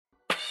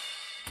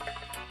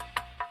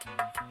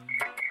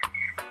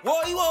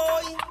Woy,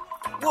 woy,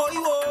 woy,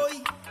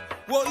 woy,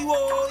 woy,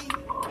 woy.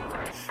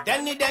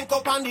 Then he then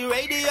up on the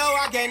radio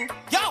again.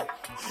 Yo!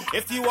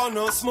 If you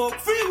wanna smoke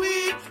free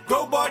weed,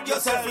 grow bud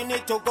yourself. You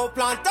need to go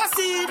plant a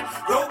seed.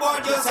 Grow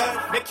bud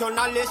yourself. Make your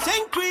knowledge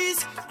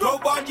increase. Grow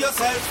bud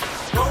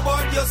yourself. Grow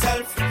bud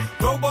yourself.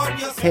 Grow bud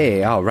yourself.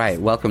 Hey, all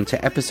right. Welcome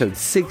to episode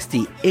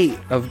 68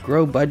 of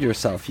Grow Bud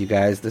Yourself, you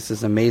guys. This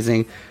is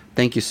amazing.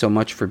 Thank you so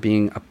much for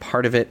being a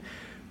part of it.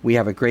 We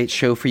have a great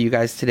show for you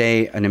guys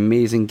today. An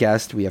amazing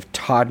guest. We have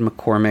Todd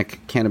McCormick,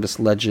 cannabis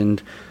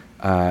legend,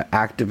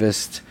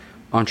 activist,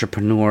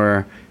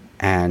 entrepreneur,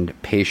 and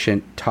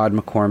patient. Todd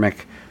McCormick.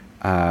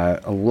 A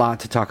lot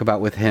to talk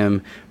about with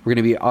him. We're going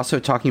to be also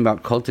talking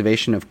about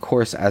cultivation, of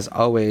course, as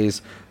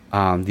always,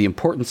 the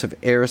importance of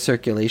air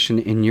circulation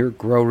in your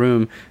grow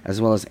room,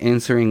 as well as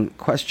answering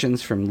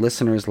questions from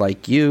listeners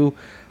like you.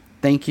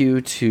 Thank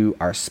you to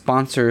our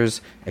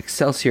sponsors,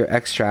 Excelsior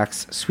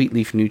Extracts, Sweet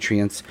Leaf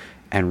Nutrients,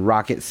 and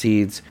Rocket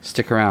Seeds.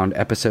 Stick around.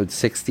 Episode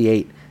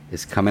 68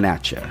 is coming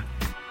at you.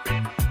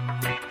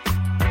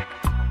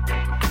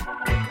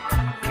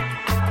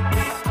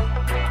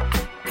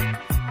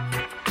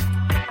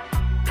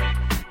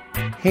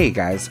 Hey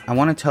guys, I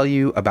want to tell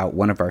you about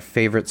one of our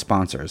favorite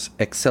sponsors,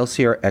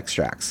 Excelsior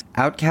Extracts.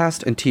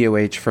 Outcast and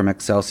TOH from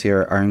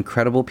Excelsior are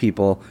incredible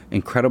people,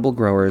 incredible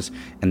growers,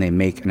 and they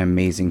make an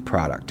amazing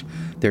product.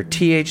 Their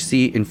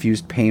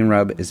THC-infused pain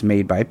rub is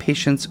made by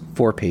patients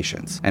for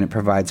patients, and it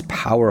provides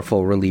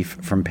powerful relief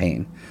from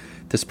pain.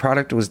 This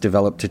product was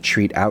developed to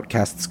treat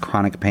Outcast's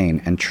chronic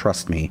pain, and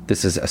trust me,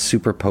 this is a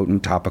super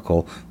potent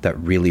topical that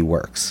really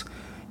works.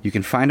 You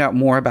can find out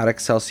more about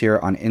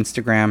Excelsior on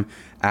Instagram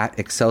at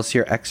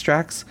Excelsior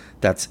Extracts.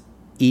 That's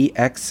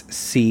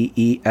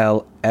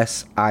EXCELSIOR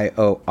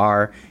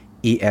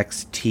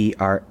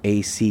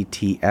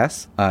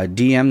EXTRACTS.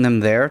 DM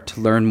them there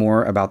to learn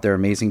more about their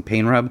amazing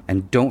pain rub,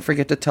 and don't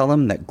forget to tell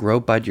them that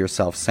Grow Bud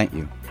Yourself sent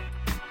you.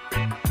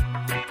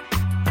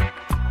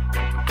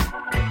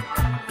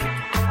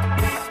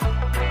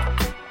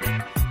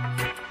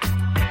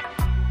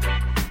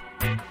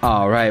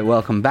 All right,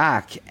 welcome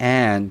back,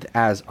 and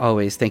as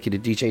always, thank you to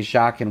DJ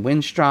Jacques and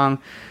Winstrong.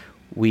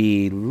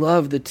 We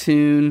love the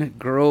tune,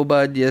 Grow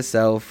Bud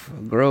Yourself,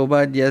 Grow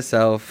Bud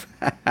Yourself.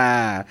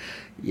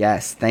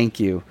 Yes, thank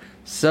you.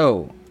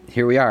 So,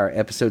 here we are,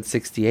 episode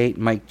 68.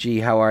 Mike G,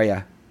 how are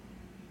ya?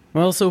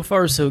 Well, so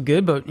far so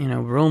good, but,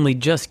 we're only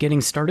just getting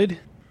started.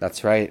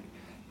 That's right.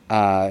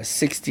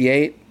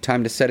 68,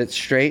 time to set it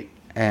straight.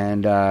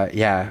 And,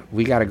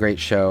 we got a great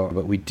show,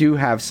 but we do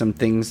have some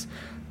things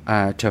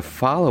to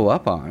follow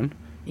up on.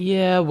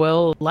 Yeah,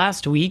 well,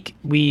 last week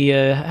we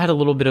had a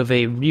little bit of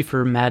a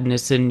reefer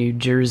madness in New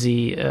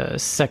Jersey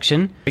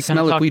section. The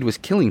smell of weed was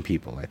killing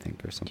people, I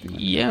think, or something like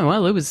that. Yeah,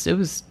 well, it was.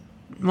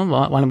 Well,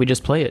 why don't we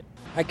just play it?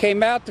 I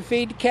came out to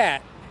feed the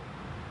cat.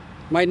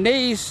 My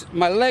legs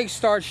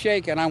start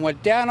shaking. I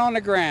went down on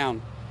the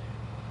ground.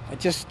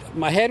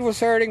 My head was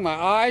hurting,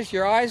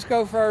 your eyes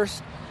go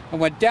first. I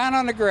went down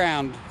on the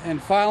ground,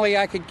 and finally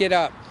I could get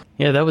up.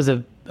 Yeah, that was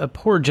a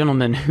poor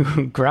gentleman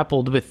who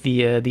grappled with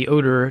the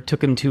odor,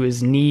 took him to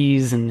his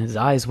knees, and his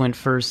eyes went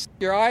first.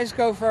 Your eyes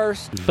go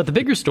first. But the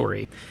bigger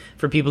story,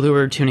 for people who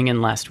were tuning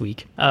in last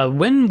week,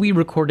 when we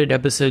recorded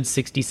episode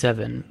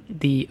 67,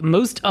 the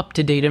most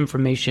up-to-date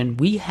information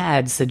we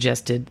had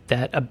suggested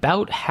that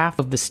about half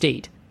of the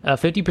state,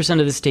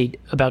 50% of the state,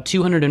 about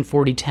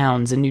 240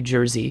 towns in New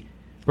Jersey,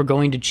 were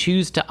going to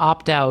choose to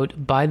opt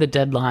out by the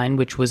deadline,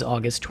 which was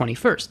August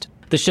 21st.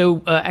 The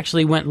show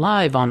actually went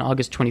live on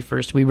August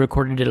 21st. We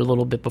recorded it a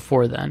little bit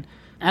before then.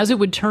 As it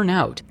would turn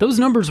out, those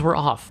numbers were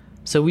off.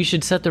 So we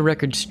should set the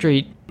record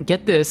straight.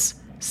 Get this,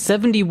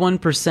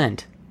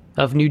 71%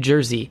 of New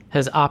Jersey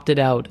has opted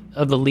out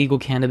of the legal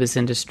cannabis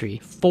industry.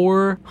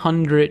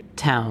 400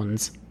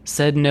 towns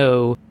said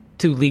no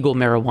to legal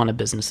marijuana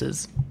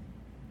businesses.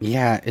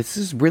 Yeah, it's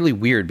just really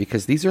weird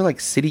because these are like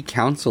city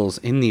councils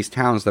in these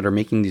towns that are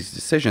making these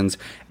decisions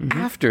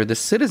after the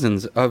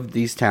citizens of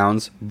these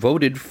towns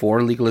voted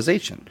for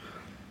legalization.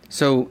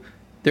 So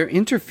they're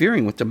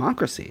interfering with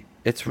democracy.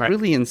 It's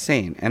really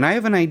insane. And I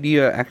have an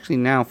idea actually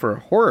now for a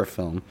horror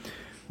film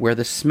where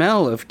the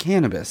smell of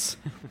cannabis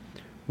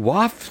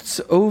wafts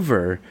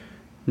over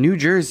New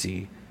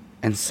Jersey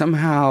and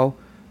somehow,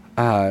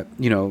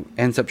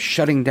 ends up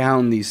shutting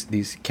down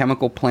these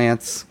chemical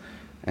plants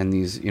and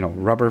these,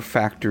 rubber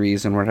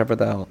factories and whatever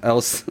the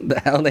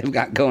hell they've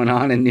got going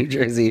on in New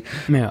Jersey.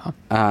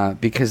 Yeah.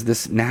 Because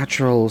this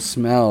natural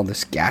smell,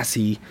 this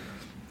gassy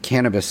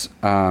cannabis,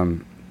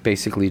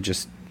 basically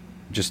just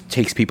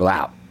takes people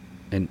out,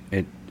 and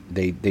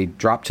they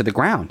drop to the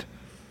ground.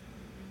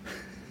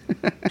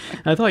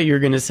 I thought you were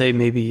going to say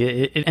maybe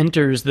it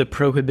enters the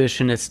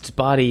prohibitionist's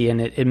body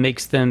and it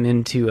makes them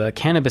into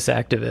cannabis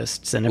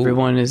activists, and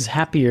everyone is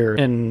happier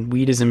and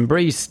weed is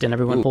embraced and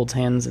everyone holds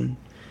hands and.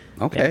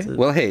 Okay.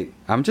 Well, hey,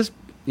 we're just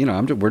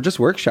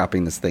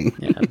workshopping this thing.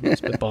 Yeah,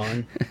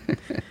 spitballing.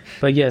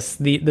 But yes,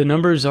 the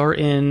numbers are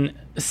in.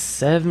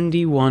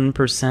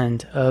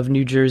 71% of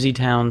New Jersey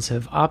towns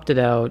have opted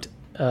out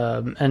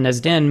And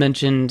as Dan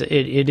mentioned,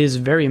 it is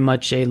very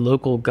much a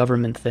local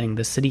government thing.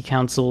 The city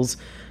councils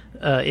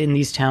in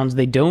these towns,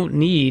 they don't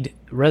need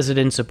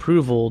residents'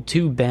 approval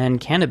to ban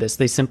cannabis.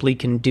 They simply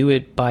can do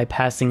it by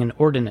passing an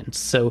ordinance.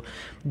 So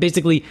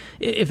basically,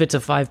 if it's a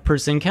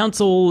 5-person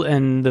council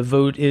and the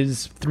vote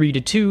is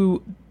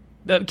 3-2,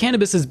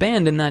 cannabis is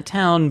banned in that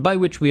town, by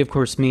which we of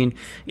course mean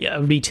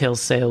retail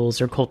sales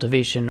or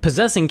cultivation.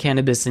 Possessing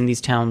cannabis in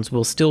these towns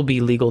will still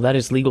be legal. That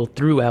is legal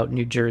throughout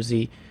New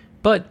Jersey.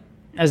 But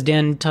as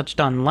Dan touched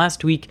on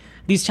last week,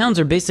 these towns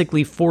are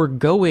basically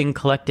foregoing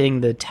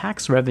collecting the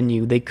tax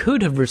revenue they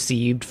could have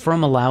received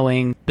from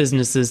allowing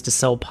businesses to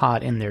sell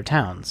pot in their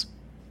towns.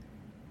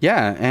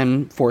 Yeah,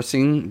 and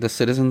forcing the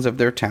citizens of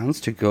their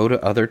towns to go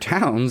to other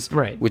towns,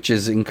 right, which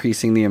is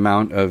increasing the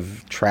amount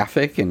of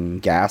traffic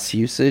and gas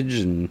usage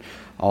and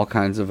all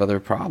kinds of other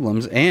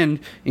problems, and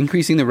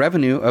increasing the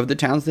revenue of the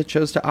towns that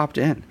chose to opt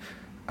in.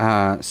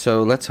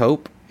 So let's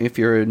hope, if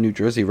you're a New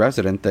Jersey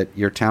resident, that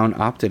your town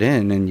opted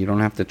in and you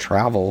don't have to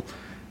travel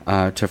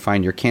to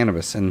find your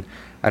cannabis. And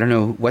I don't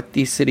know what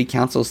these city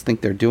councils think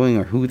they're doing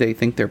or who they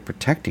think they're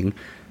protecting,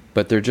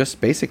 but they're just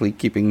basically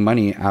keeping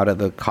money out of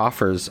the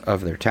coffers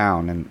of their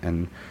town.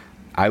 And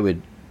I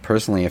would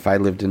personally, if I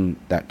lived in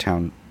that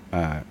town,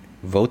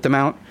 vote them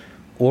out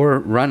or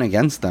run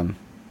against them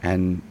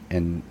and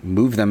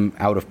move them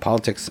out of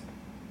politics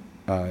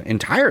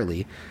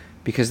entirely,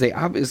 because they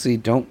obviously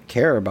don't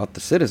care about the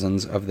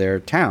citizens of their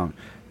town.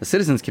 The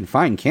citizens can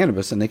find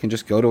cannabis and they can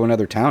just go to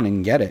another town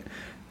and get it.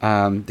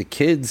 The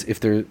kids, if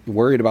they're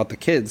worried about the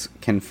kids,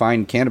 can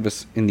find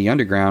cannabis in the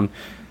underground,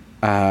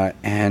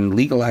 and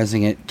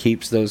legalizing it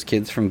keeps those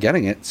kids from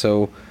getting it.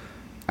 So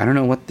I don't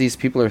know what these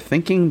people are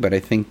thinking, but I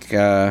think,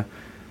 they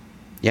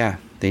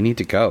need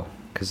to go,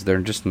 because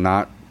they're just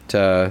not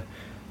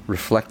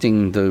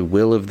reflecting the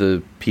will of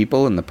the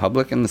people and the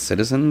public and the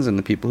citizens and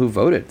the people who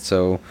voted.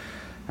 So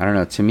I don't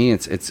know. To me,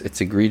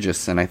 it's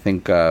egregious, and I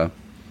think the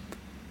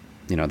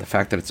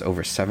fact that it's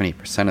over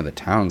 70% of the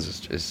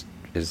towns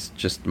is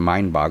just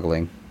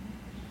mind-boggling.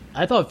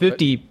 I thought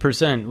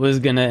 50% was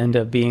going to end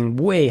up being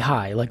way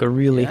high, like a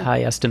really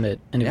high estimate.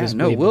 And it was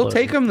way we'll below.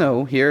 take them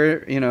though.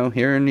 Here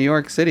in New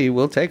York City,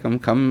 we'll take them.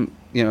 Come,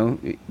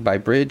 by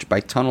bridge, by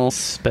tunnel.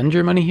 Spend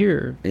your money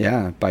here.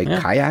 Yeah, by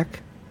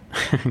kayak.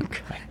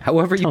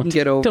 However you can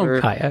get over.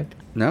 Don't kayak.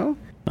 No?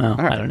 Well,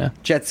 right. I don't know.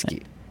 Jet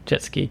ski.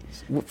 Jet ski.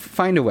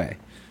 Find a way.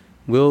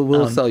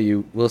 We'll sell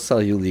you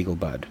legal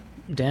bud.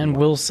 Dan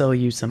will sell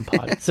you some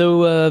pot.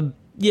 So,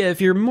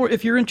 if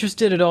you're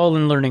interested at all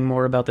in learning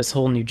more about this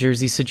whole New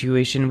Jersey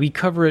situation, we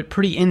cover it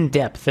pretty in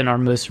depth in our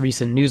most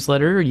recent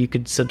newsletter. You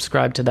could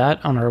subscribe to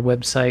that on our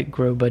website,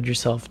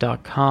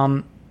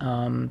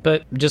 growbudyourself.com.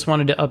 But just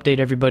wanted to update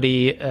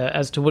everybody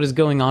as to what is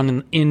going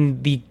on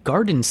in the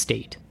Garden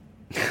State.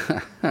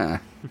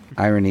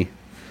 Irony.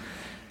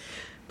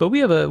 But we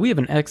have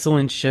an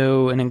excellent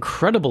show, an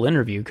incredible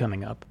interview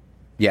coming up.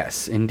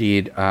 Yes,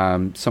 indeed.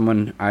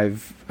 Someone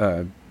I've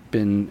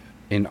been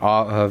in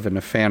awe of and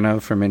a fan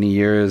of for many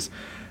years,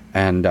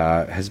 and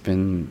has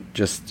been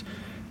just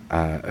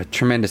a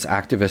tremendous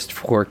activist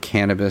for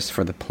cannabis,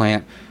 for the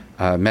plant,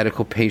 a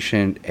medical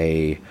patient,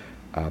 a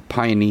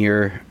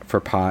pioneer for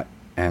pot,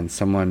 and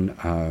someone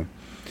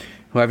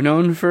who I've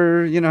known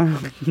for,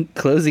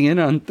 closing in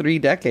on 3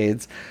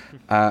 decades.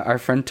 Our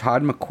friend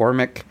Todd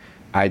McCormick.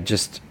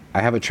 I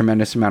have a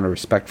tremendous amount of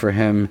respect for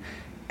him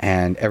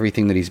and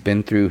everything that he's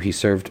been through. He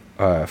served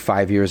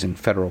 5 years in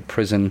federal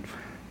prison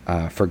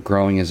for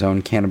growing his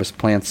own cannabis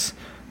plants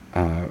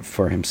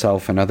for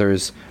himself and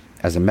others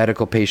as a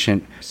medical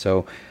patient.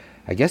 So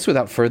I guess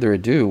without further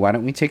ado, why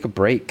don't we take a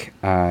break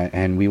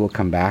and we will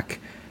come back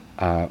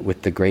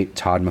with the great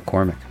Todd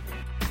McCormick.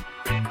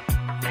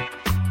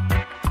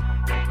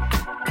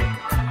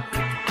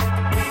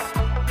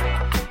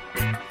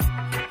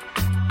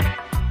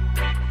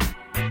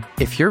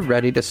 If you're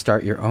ready to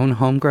start your own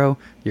home grow,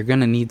 you're going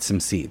to need some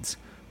seeds.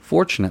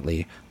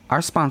 Fortunately, our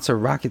sponsor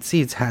Rocket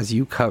Seeds has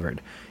you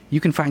covered.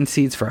 You can find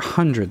seeds for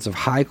hundreds of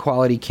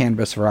high-quality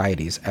cannabis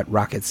varieties at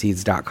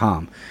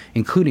rocketseeds.com,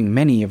 including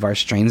many of our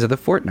strains of the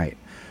fortnight.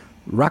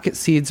 Rocket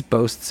Seeds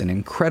boasts an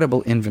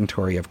incredible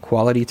inventory of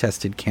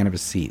quality-tested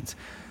cannabis seeds.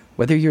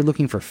 Whether you're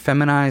looking for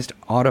feminized,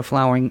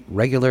 autoflowering,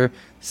 regular,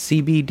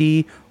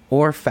 CBD,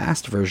 or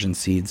fast version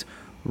seeds,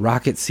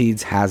 Rocket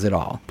Seeds has it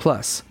all.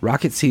 Plus,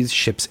 Rocket Seeds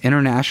ships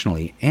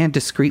internationally and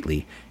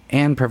discreetly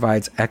and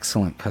provides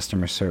excellent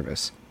customer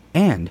service.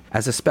 And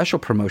as a special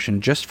promotion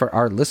just for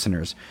our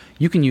listeners,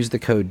 you can use the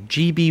code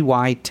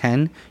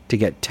GBY10 to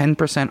get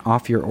 10%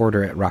 off your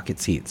order at Rocket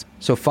Seeds.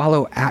 So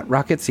follow at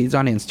Rocket Seeds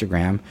on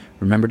Instagram,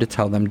 remember to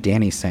tell them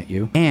Danny sent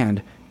you,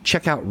 and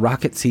check out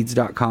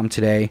rocketseeds.com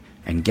today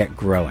and get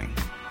growing.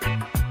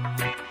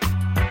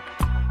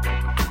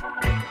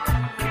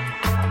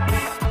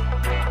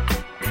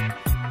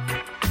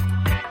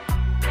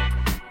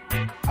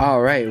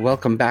 All right,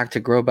 welcome back to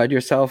Grow Bud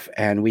Yourself,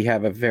 and we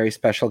have a very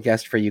special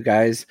guest for you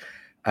guys.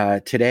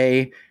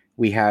 Today,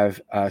 we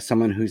have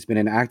someone who's been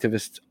an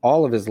activist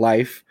all of his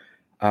life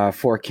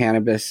for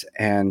cannabis,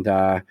 and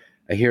a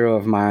a hero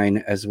of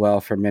mine as well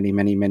for many,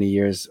 many, many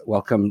years.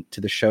 Welcome to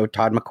the show,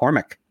 Todd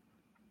McCormick.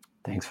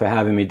 Thanks for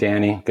having me,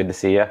 Danny. Good to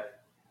see you.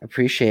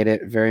 Appreciate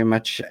it very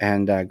much,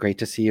 and great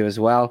to see you as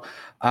well.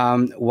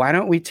 Why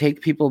don't we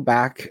take people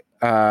back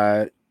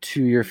to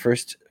your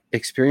first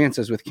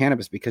experiences with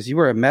cannabis? Because you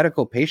were a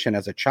medical patient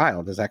as a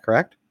child, is that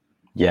correct?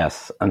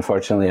 Yes.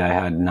 Unfortunately, I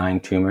had 9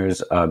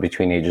 tumors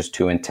between ages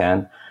 2 and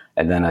 10,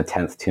 and then a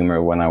 10th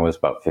tumor when I was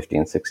about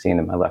 15, 16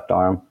 in my left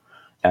arm.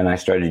 And I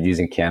started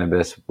using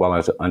cannabis while I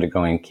was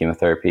undergoing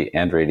chemotherapy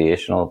and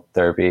radiational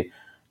therapy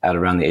at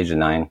around the age of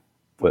 9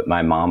 with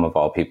my mom, of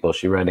all people.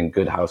 She read in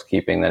Good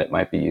Housekeeping that it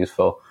might be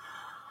useful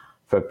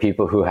for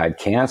people who had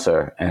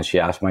cancer. And she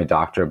asked my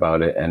doctor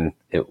about it. And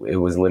it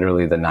was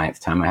literally the 9th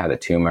time I had a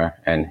tumor.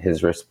 And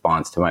his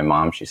response to my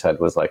mom, she said,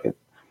 was like,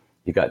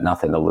 you got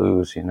nothing to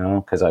lose,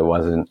 because I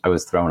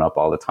was thrown up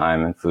all the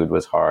time and food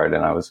was hard.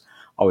 And I was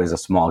always a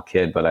small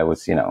kid, but I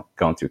was,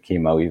 going through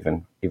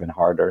chemo even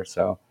harder.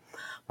 So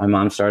my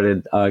mom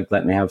started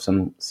letting me have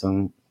some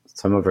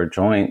of her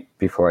joint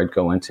before I'd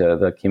go into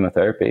the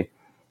chemotherapy,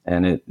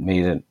 and it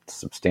made a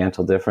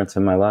substantial difference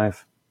in my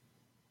life.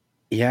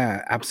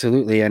 Yeah,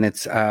 absolutely, and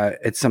it's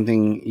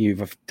something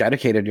you've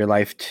dedicated your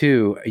life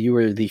to. You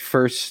were the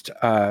first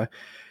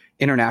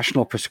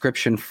international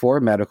prescription for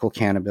medical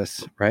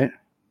cannabis, right?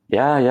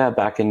 Yeah.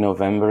 Back in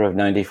November of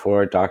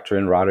 '94, a doctor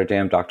in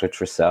Rotterdam, Dr.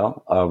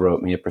 Trussell,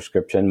 wrote me a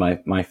prescription.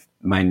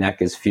 My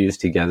neck is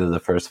fused together. The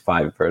first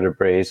 5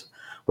 vertebrae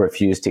were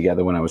fused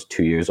together when I was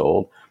 2 years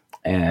old,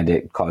 and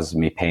it caused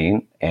me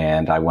pain.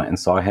 And I went and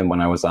saw him when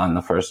I was on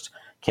the first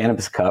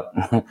cannabis cup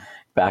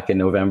back in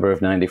November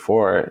of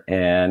 '94,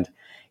 and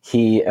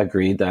he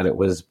agreed that it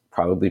was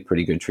probably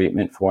pretty good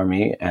treatment for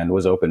me and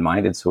was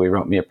open-minded. So he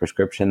wrote me a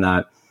prescription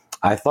that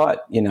I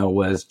thought,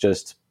 was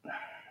just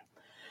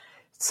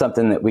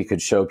something that we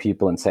could show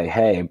people and say,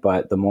 hey,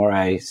 but the more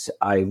I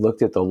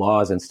looked at the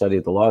laws and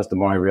studied the laws, the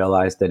more I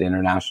realized that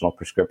international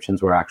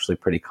prescriptions were actually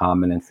pretty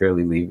common and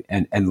fairly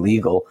and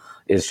legal.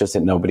 It's just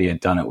that nobody had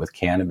done it with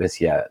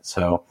cannabis yet.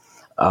 So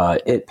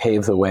it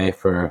paved the way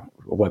for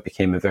what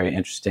became a very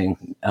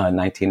interesting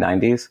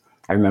 1990s.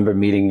 I remember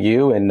meeting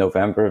you in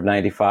November of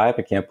 '95.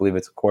 I can't believe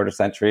it's a quarter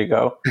century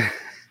ago.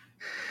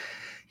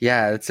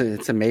 Yeah,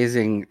 it's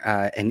amazing.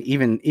 And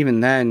even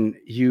then,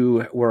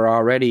 you were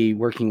already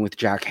working with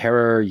Jack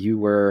Herer. You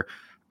were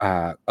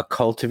a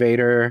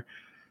cultivator.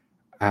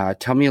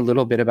 Tell me a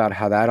little bit about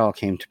how that all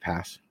came to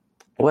pass.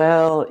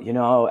 Well,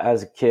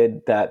 as a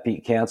kid that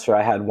beat cancer,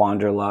 I had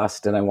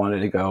wanderlust and I wanted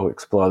to go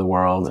explore the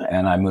world.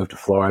 And I moved to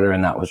Florida,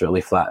 and that was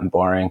really flat and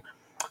boring.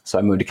 So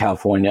I moved to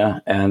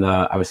California, and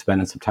I was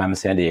spending some time in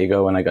San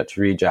Diego, and I got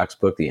to read Jack's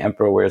book, The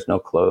Emperor Wears No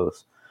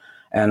Clothes.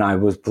 And I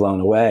was blown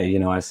away,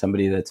 as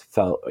somebody that's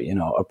felt,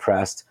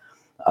 oppressed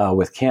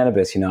with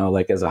cannabis.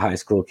 Like as a high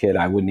school kid,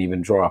 I wouldn't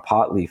even draw a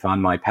pot leaf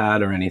on my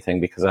pad or anything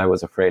because I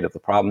was afraid of the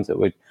problems it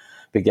would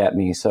beget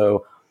me.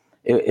 So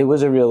it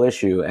was a real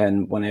issue.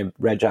 And when I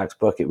read Jack's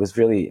book, it was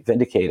really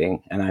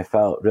vindicating, and I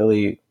felt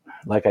really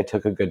like I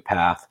took a good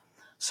path.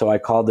 So I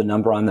called the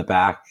number on the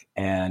back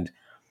and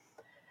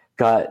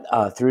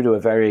got through to a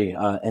very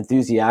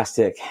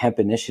enthusiastic hemp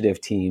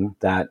initiative team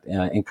that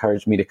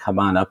encouraged me to come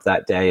on up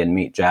that day and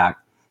meet Jack.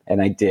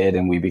 And I did,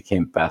 and we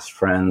became best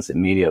friends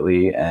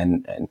immediately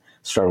and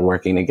started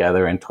working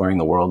together and touring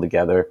the world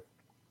together.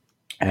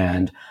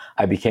 And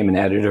I became an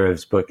editor of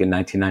his book in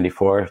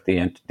 1994,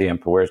 The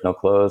Emperor Wears No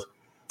Clothes.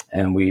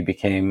 And we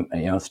became,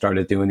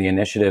 started doing the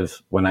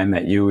initiatives. When I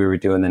met you, we were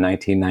doing the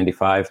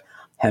 1995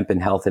 Hemp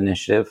and Health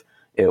Initiative.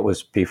 It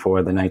was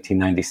before the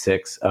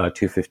 1996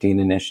 215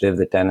 initiative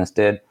that Dennis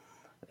did.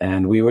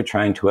 And we were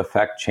trying to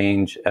affect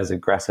change as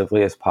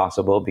aggressively as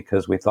possible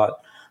because we thought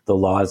the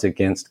laws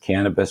against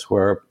cannabis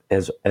were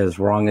as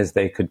wrong as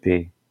they could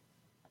be.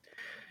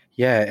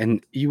 Yeah,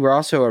 and you were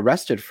also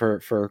arrested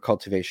for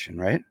cultivation,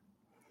 right?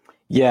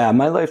 Yeah,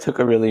 my life took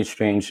a really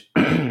strange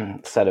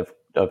set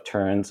of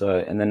turns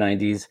in the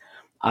 90s.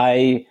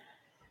 I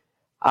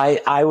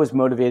was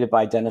motivated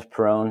by Dennis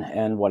Perone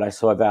and what I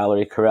saw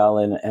Valerie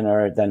Carell and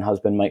her then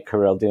husband Mike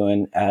Carell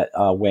doing at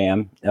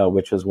WAM,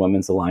 which was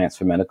Women's Alliance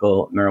for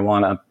Medical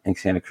Marijuana in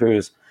Santa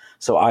Cruz.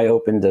 So I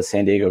opened the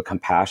San Diego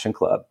Compassion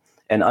Club.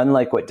 And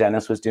unlike what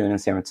Dennis was doing in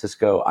San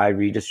Francisco, I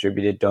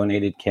redistributed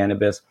donated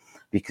cannabis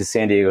because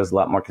San Diego is a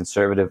lot more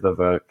conservative of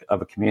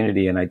a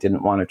community, and I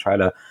didn't want to try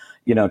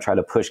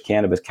to push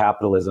cannabis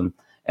capitalism.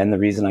 And the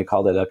reason I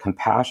called it a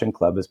compassion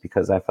club is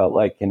because I felt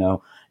like,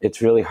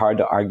 it's really hard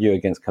to argue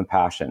against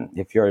compassion.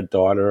 If you're a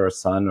daughter or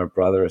son or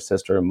brother or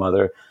sister or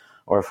mother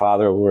or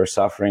father who are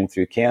suffering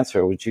through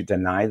cancer, would you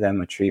deny them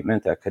a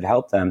treatment that could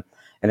help them?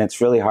 And it's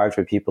really hard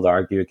for people to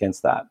argue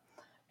against that.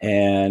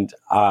 And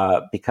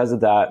because of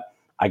that,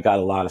 I got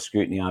a lot of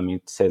scrutiny on me,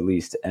 to say the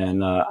least.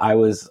 And I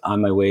was on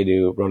my way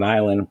to Rhode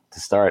Island to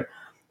start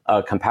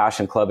a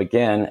compassion club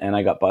again, and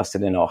I got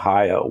busted in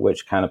Ohio,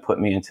 which kind of put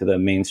me into the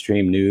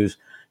mainstream news,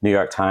 New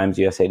York Times,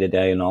 USA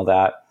Today, and all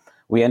that.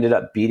 We ended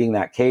up beating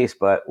that case,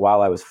 but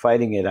while I was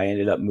fighting it, I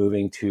ended up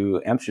moving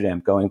to Amsterdam,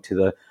 going to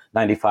the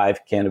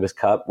 95 Cannabis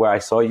Cup, where I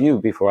saw you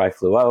before I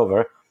flew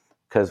over,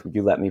 because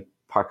you let me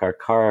park our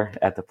car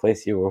at the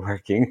place you were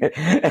working.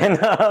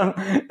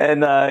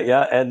 and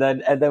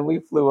then we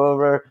flew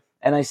over,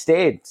 and I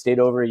stayed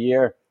over a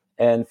year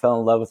and fell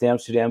in love with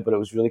Amsterdam, but it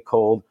was really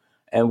cold.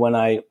 And when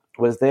I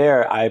was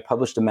there, I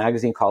published a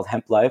magazine called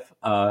Hemp Life,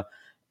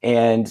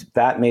 and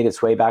that made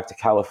its way back to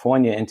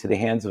California into the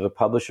hands of a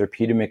publisher,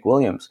 Peter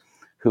McWilliams,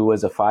 who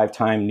was a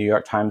 5-time New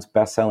York Times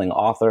bestselling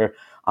author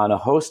on a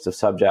host of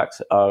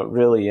subjects,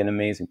 really an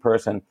amazing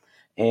person.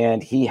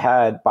 And he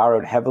had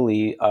borrowed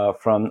heavily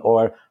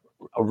or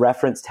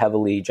referenced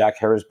heavily Jack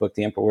Herer's book,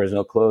 The Emperor Wears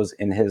No Clothes,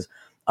 in his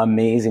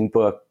amazing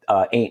book,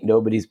 Ain't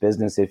Nobody's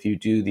Business If You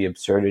Do, The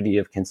Absurdity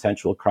of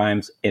Consensual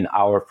Crimes in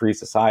Our Free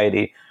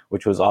Society,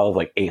 which was all of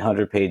like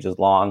 800 pages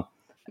long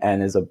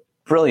and is a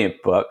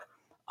brilliant book.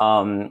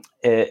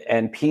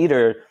 And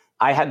Peter,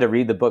 I had to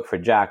read the book for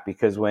Jack,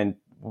 because when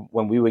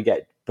we would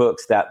get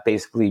books that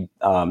basically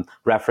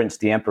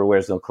referenced The Emperor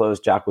Wears No Clothes,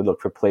 Jack would look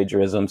for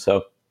plagiarism.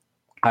 So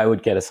I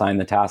would get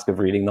assigned the task of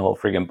reading the whole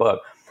friggin'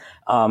 book.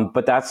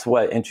 But that's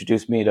what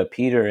introduced me to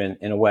Peter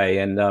in a way.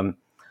 And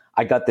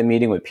I got the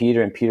meeting with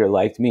Peter, and Peter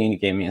liked me, and he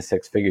gave me a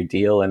 6-figure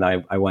deal. And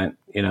I went,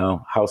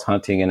 house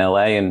hunting in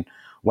LA, and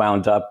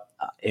wound up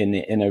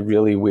in a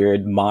really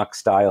weird mock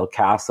style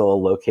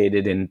castle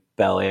located in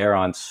Bel Air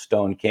on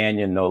Stone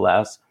Canyon, no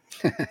less.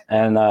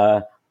 And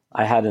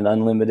I had an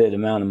unlimited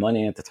amount of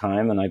money at the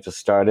time, and I just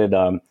started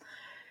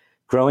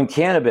growing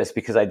cannabis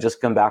because I'd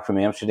just come back from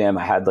Amsterdam.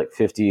 I had like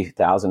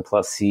 50,000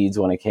 plus seeds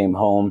when I came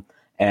home,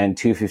 and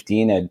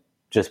 215 had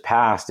just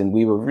passed, and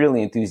we were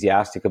really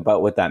enthusiastic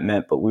about what that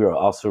meant, but we were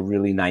also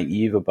really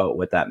naive about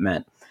what that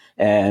meant.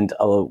 And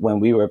when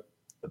we were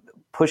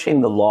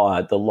pushing the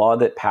law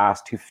that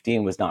passed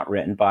 215 was not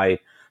written by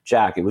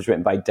Jack. It was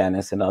written by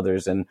Dennis and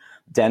others. And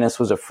Dennis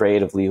was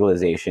afraid of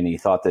legalization. He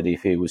thought that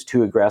if he was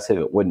too aggressive,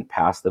 it wouldn't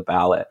pass the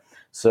ballot.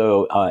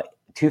 So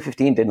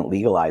 215 didn't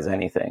legalize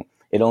anything.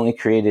 It only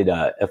created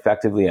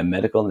effectively a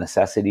medical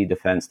necessity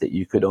defense that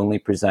you could only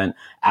present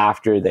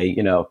after they,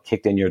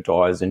 kicked in your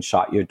doors and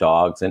shot your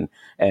dogs and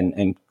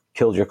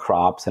killed your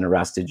crops and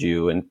arrested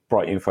you and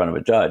brought you in front of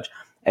a judge.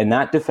 And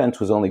that defense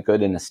was only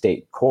good in a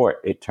state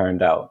court, it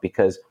turned out,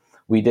 because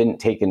we didn't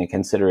take into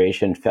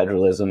consideration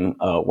federalism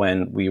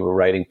when we were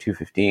writing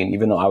 215,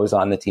 even though I was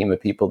on the team of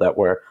people that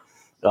were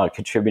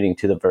contributing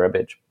to the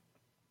verbiage.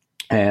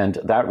 And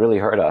that really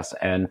hurt us.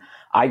 And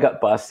I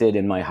got busted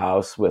in my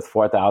house with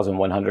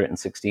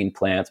 4,116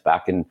 plants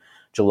back in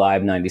July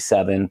of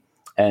 97.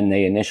 And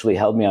they initially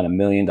held me on $1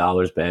 million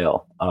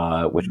bail,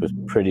 which was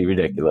pretty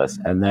ridiculous.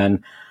 And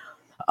then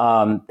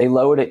they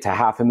lowered it to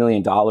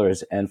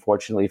 $500,000. And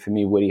fortunately for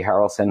me, Woody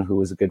Harrelson, who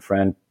was a good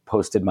friend,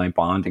 posted my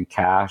bond in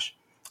cash.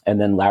 And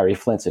then Larry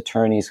Flint's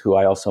attorneys, who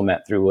I also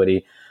met through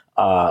Woody,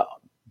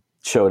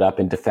 showed up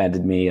and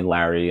defended me, and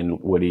Larry and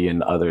Woody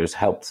and others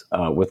helped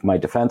with my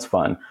defense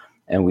fund.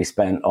 And we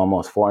spent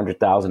almost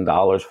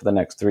 $400,000 for the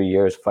next 3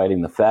 years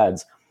fighting the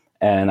feds.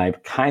 And I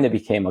kind of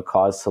became a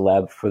cause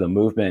celeb for the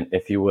movement,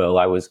 if you will.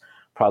 I was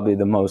probably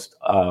the most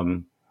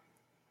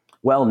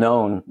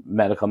well-known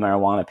medical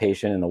marijuana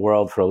patient in the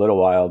world for a little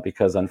while,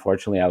 because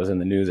unfortunately I was in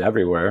the news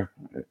everywhere,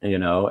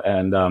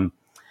 and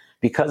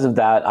because of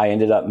that, I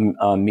ended up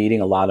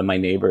meeting a lot of my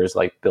neighbors,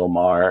 like Bill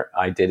Maher.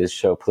 I did his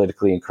show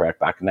Politically Incorrect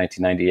back in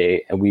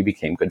 1998, and we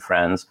became good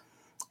friends.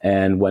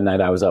 And one night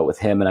I was out with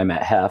him, and I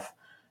met Hef,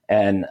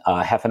 and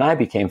Hef and I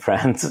became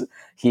friends.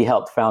 He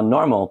helped found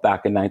NORML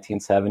back in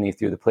 1970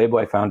 through the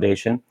Playboy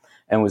Foundation,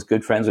 and was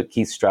good friends with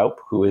Keith Stroup,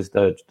 who is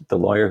the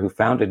lawyer who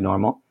founded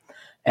NORML.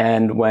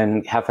 And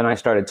when Hef and I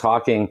started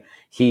talking,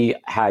 he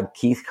had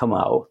Keith come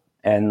out,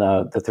 and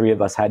the three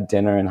of us had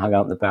dinner and hung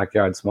out in the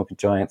backyard smoking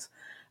joints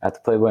at the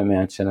Playboy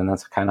Mansion. And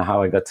that's kind of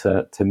how I got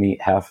to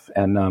meet Hef.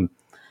 And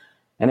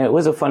it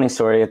was a funny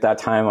story. At that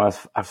time, I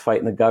was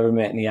fighting the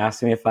government, and he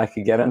asked me if I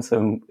could get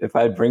him if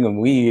I'd bring him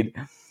weed.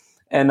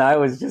 And I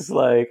was just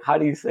like, how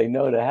do you say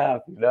no to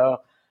Hef,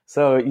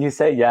 So you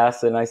say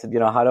yes. And I said,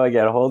 how do I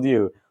get a hold of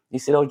you? He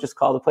said, just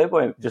call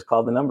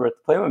the number at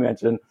the Playboy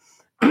Mansion.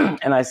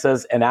 And I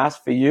says, and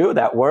ask for you,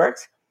 that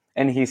works?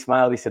 And he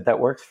smiled. He said, that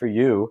works for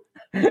you.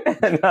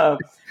 and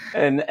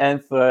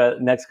for the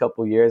next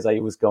couple of years, I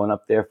was going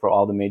up there for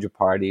all the major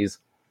parties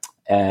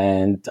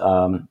and,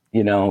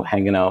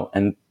 hanging out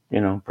and,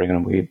 bringing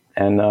them weed.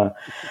 And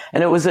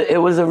it was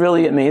a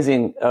really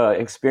amazing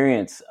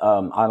experience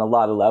on a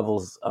lot of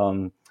levels.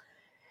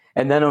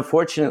 And then,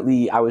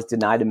 unfortunately, I was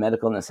denied a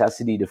medical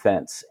necessity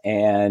defense,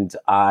 and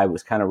I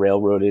was kind of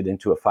railroaded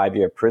into a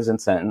 5-year prison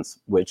sentence,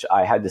 which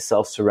I had to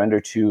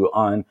self-surrender to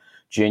on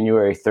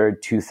January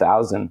 3rd,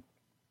 2000.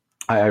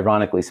 I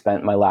ironically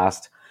spent my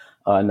last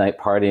night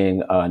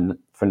partying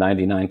for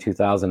 99,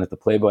 2000 at the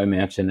Playboy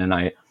Mansion, and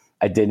I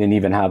didn't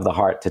even have the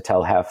heart to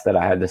tell Hef that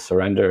I had to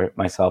surrender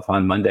myself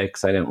on Monday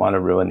because I didn't want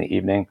to ruin the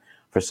evening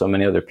for so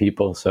many other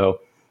people. So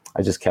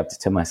I just kept it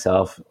to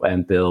myself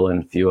and Bill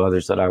and a few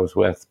others that I was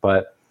with.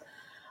 But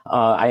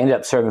I ended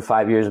up serving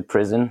 5 years in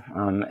prison,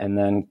 and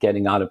then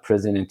getting out of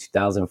prison in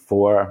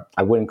 2004.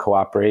 I wouldn't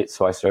cooperate,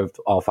 so I served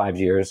all 5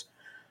 years,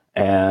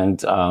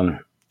 and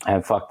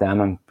fuck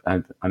them.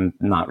 I'm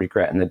not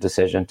regretting the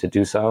decision to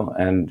do so.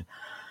 And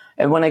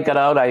And when I got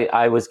out,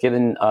 I was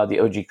given the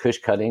OG Kush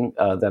cutting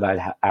that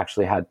I'd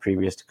actually had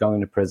previous to going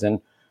to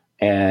prison.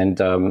 And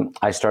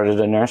I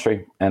started a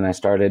nursery, and I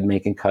started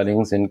making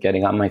cuttings and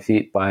getting on my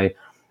feet by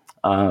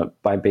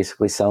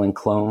basically selling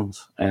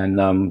clones.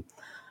 And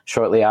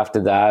shortly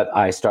after that,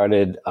 I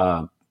started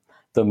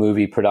the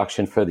movie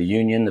production for The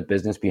Union, The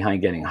Business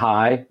Behind Getting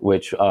High,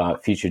 which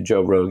featured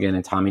Joe Rogan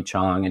and Tommy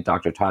Chong, and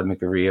Dr. Todd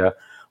McGarria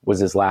was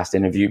his last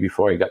interview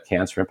before he got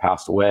cancer and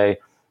passed away.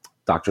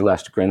 Dr.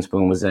 Lester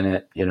Grinspoon was in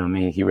it.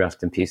 He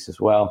rest in peace as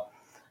well.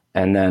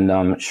 And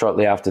then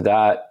shortly after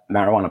that,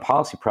 Marijuana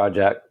Policy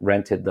Project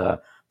rented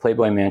the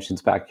Playboy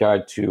Mansion's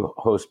backyard to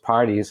host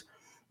parties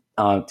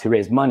to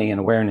raise money and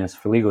awareness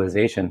for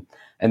legalization.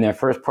 And their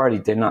first party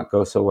did not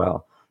go so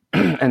well.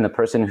 And the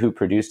person who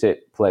produced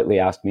it politely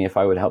asked me if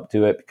I would help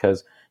do it,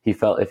 because he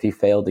felt if he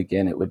failed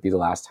again, it would be the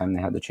last time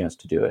they had the chance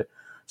to do it.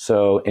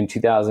 So in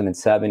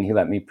 2007, he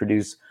let me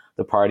produce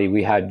the party.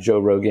 We had Joe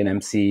Rogan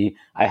MC.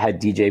 I had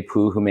DJ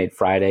Pooh, who made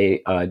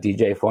Friday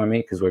DJ for me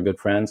because we're good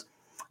friends.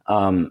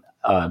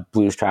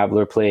 Blues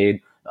Traveler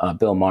played.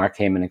 Bill Maher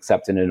came and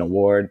accepted an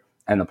award,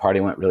 and the party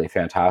went really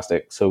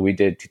fantastic. So we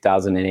did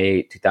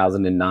 2008,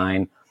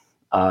 2009,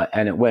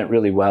 and it went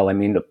really well. I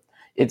mean,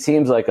 it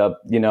seems like a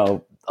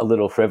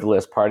little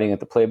frivolous partying at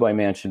the Playboy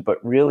Mansion,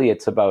 but really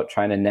it's about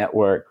trying to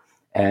network.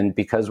 And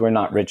because we're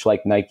not rich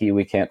like Nike,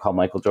 we can't call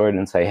Michael Jordan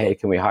and say, hey,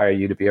 can we hire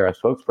you to be our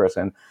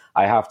spokesperson?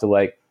 I have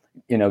to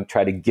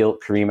try to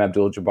guilt Kareem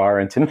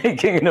Abdul-Jabbar into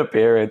making an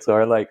appearance,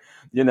 or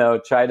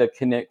try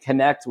to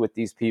connect with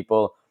these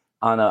people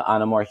on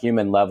a more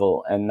human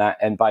level.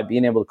 And by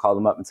being able to call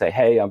them up and say,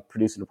 hey, I'm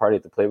producing a party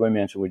at the Playboy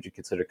Mansion, would you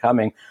consider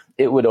coming?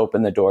 It would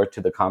open the door to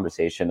the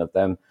conversation of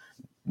them,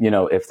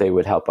 if they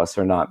would help us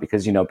or not.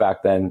 Because,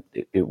 back then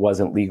it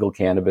wasn't legal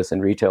cannabis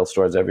in retail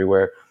stores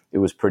everywhere. It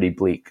was pretty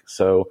bleak.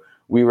 So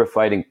we were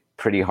fighting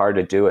pretty hard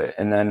to do it.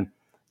 And then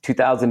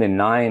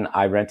 2009,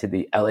 I rented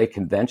the LA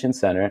Convention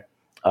Center,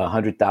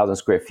 100,000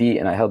 square feet,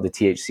 and I held the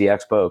THC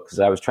Expo because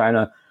I was trying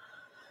to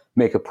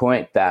make a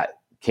point that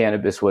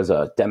cannabis was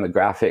a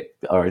demographic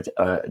or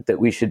that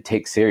we should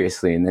take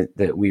seriously, and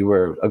that we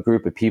were a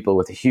group of people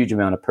with a huge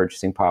amount of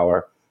purchasing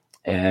power.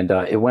 And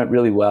it went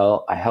really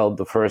well. I held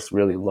the first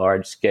really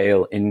large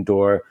scale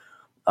indoor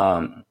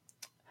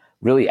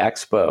really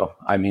expo.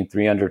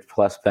 300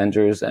 plus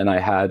vendors, and I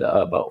had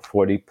about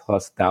 40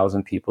 plus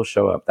thousand people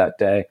show up that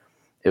day.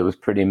 It was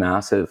pretty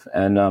massive.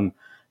 And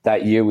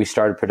that year we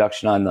started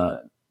production on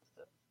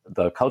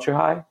the Culture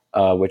High,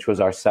 which was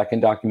our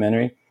second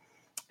documentary.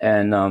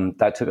 And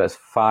that took us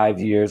 5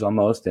 years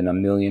almost and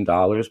 $1 million.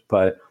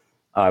 But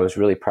I was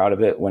really proud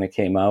of it when it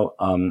came out.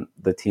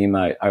 The team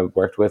I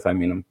worked with,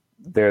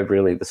 they're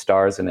really the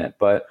stars in it.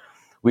 But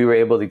we were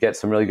able to get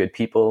some really good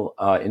people.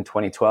 In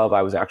 2012,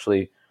 I was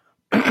actually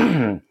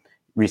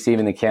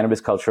receiving the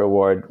Cannabis Culture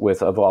Award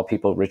with, of all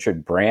people,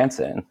 Richard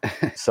Branson.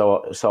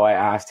 So I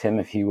asked him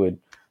if he would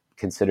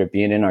consider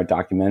being in our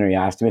documentary.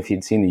 I asked him if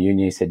he'd seen The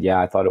Union. He said, yeah,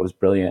 I thought it was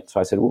brilliant. So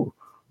I said, ooh,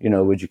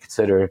 would you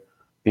consider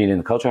being in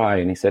the Culture High?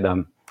 And he said,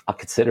 I'll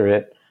consider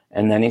it.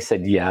 And then he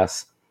said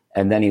yes.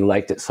 And then he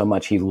liked it so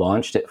much, he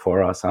launched it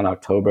for us on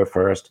October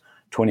 1st,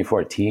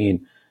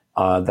 2014.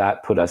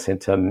 That put us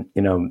into,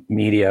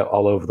 media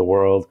all over the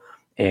world.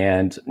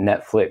 And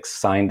Netflix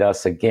signed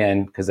us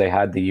again because they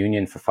had The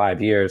Union for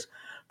 5 years,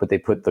 but they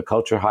put the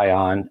Culture High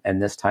on.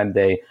 And this time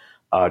they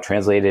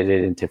translated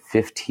it into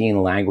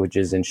 15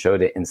 languages and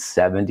showed it in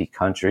 70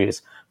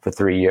 countries for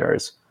 3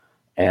 years.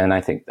 And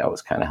I think that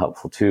was kind of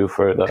helpful too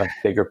for the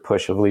bigger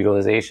push of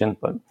legalization.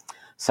 But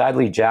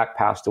sadly, Jack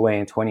passed away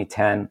in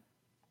 2010.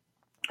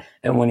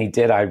 And when he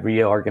did, I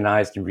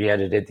reorganized and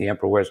re-edited The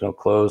Emperor Wears No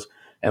Clothes.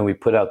 And we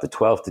put out the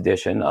 12th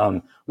edition.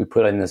 We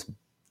put in this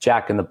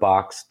Jack in the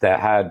Box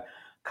that had a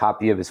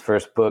copy of his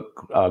first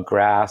book,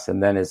 Grass,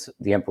 and then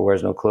The Emperor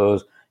Wears No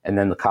Clothes, and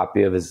then the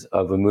copy of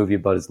a movie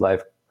about his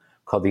life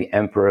called The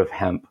Emperor of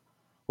Hemp,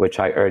 which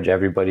I urge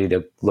everybody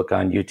to look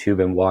on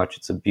YouTube and watch.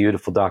 It's a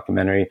beautiful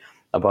documentary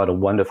about a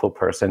wonderful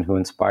person who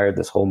inspired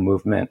this whole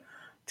movement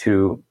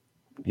to,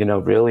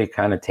 really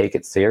kind of take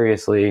it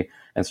seriously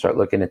and start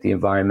looking at the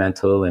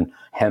environmental and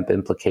hemp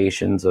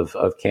implications of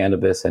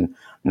cannabis, and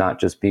not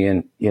just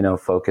being,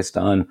 focused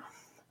on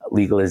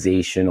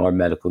legalization or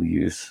medical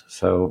use.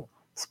 So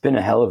it's been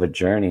a hell of a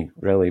journey,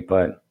 really,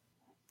 but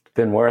it's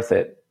been worth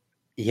it.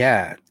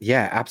 Yeah,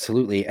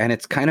 absolutely. And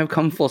it's kind of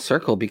come full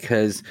circle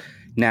because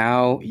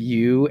now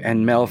you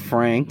and Mel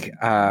Frank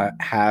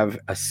have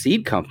a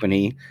seed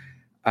company,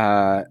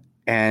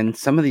 and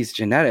some of these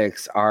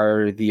genetics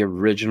are the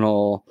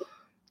original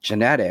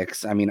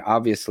genetics.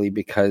 Obviously,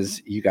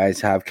 because you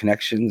guys have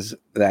connections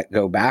that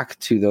go back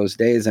to those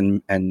days,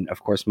 and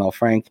of course, Mel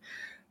Frank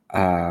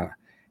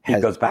he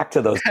goes back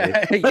to those days.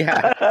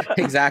 Yeah,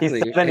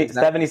 exactly. He's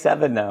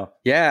 77 now.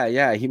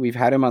 Yeah. We've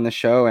had him on the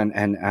show,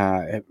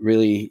 and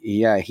really,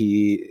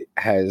 he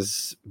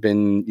has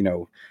been,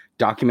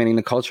 documenting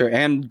the culture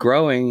and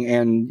growing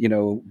and,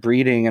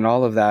 breeding and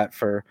all of that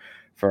for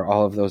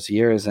all of those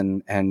years.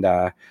 And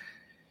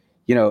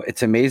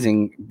it's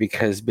amazing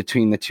because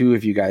between the two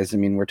of you guys,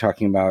 we're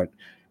talking about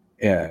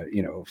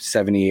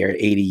 70 or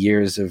 80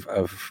 years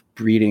of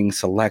breeding,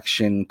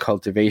 selection,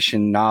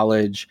 cultivation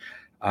knowledge,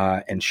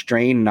 and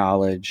strain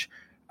knowledge.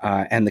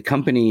 And the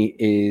company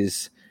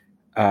is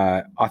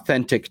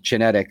Authentic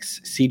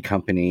Genetics Seed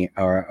Company,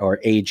 or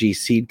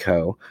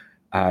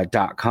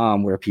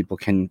agseedco.com, where people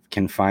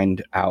can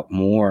find out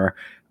more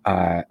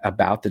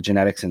about the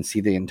genetics and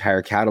see the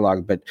entire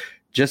catalog. But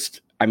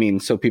just,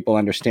 so people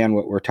understand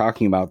what we're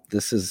talking about,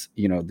 this is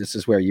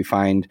where you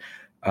find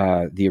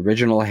the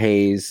original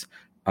haze,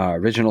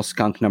 original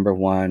skunk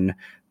 #1,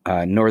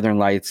 Northern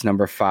Lights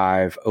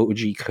 #5,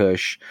 OG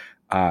Kush,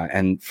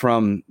 and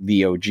from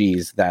the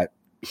OGs that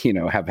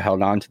have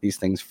held on to these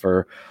things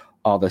for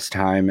all this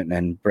time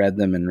and bred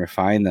them and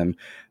refined them.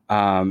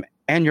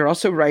 And you're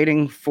also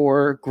writing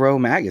for Grow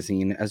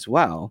Magazine as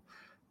well.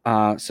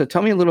 So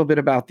tell me a little bit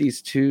about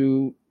these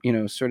two,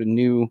 sort of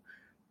new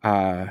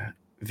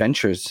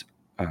ventures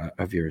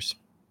of yours.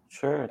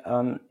 Sure.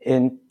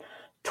 In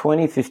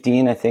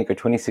 2015, I think, or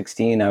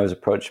 2016, I was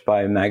approached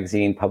by a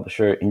magazine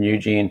publisher in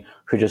Eugene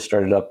who just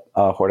started up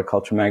a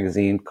horticulture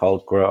magazine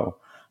called Grow.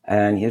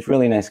 And he's a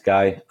really nice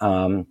guy,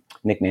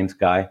 nickname's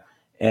Guy.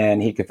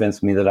 And he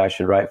convinced me that I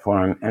should write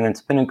for him. And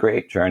it's been a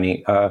great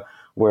journey.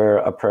 We're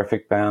a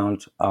perfect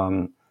bound,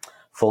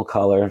 full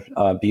color,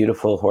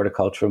 beautiful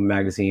horticultural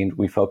magazine.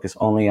 We focus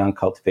only on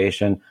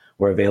cultivation.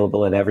 We're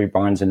available at every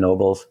Barnes and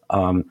Nobles.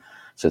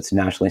 So it's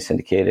nationally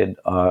syndicated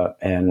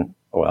and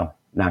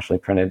nationally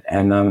printed.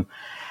 And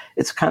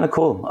it's kind of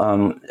cool.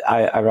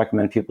 I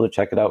recommend people to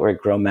check it out. We're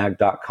at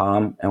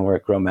growmag.com and we're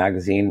at Grow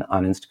Magazine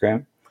on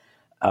Instagram.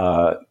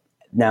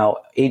 Now,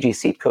 AG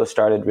Seedco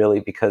started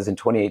really because in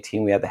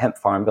 2018 we had the Hemp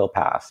Farm Bill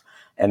passed,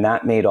 and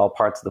that made all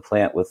parts of the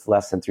plant with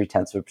less than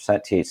 0.3%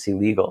 THC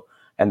legal.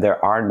 And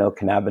there are no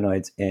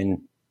cannabinoids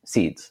in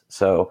seeds.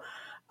 So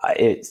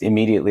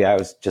immediately I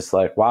was just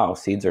like, wow,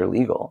 seeds are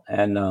legal.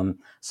 And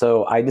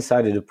so I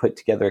decided to put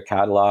together a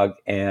catalog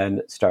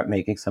and start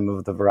making some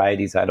of the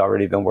varieties I'd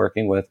already been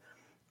working with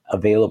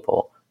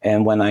available.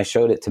 And when I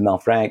showed it to Mel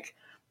Frank,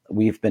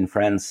 we've been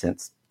friends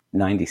since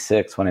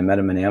 96 when I met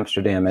him in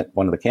Amsterdam at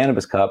one of the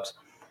Cannabis Cups.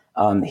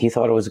 He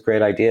thought it was a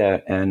great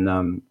idea,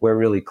 and we're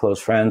really close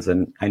friends,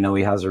 and I know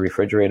he has a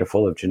refrigerator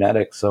full of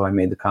genetics, so I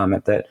made the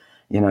comment that,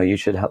 you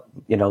should help,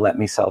 let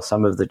me sell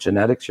some of the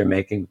genetics you're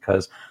making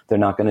because they're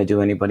not going to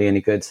do anybody any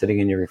good sitting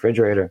in your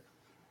refrigerator.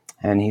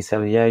 And he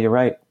said, yeah, you're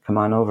right, come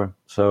on over.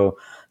 So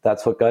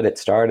that's what got it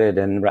started,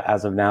 and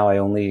as of now, I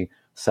only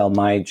sell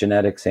my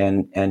genetics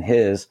and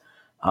his,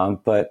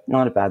 but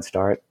not a bad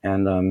start.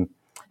 And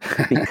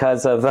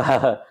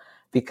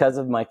because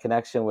of my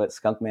connection with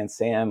Skunkman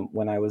Sam,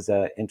 when I was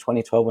in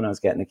 2012, when I was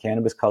getting the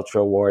Cannabis Culture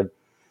Award,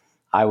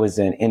 I was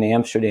in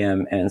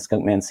Amsterdam, and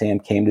Skunkman Sam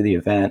came to the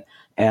event,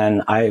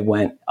 and I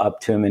went up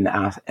to him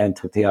and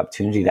took the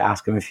opportunity to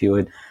ask him if he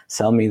would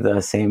sell me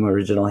the same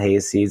original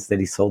haze seeds that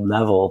he sold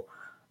Neville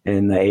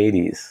in the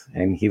 80s.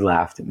 And he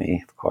laughed at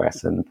me, of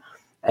course. And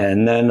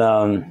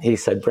then he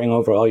said, bring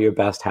over all your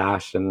best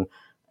hash and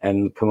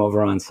come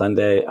over on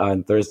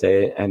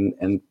Thursday,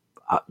 and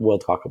we'll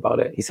talk about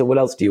it. He said, what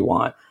else do you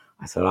want?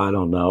 I said, I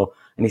don't know.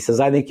 And he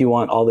says, I think you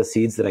want all the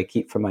seeds that I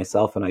keep for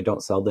myself and I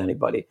don't sell to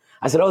anybody.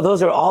 I said, oh,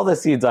 those are all the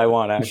seeds I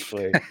want,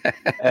 actually.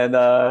 And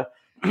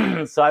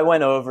so I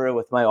went over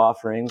with my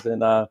offerings,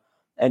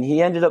 and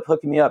he ended up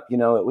hooking me up. It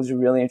was a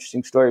really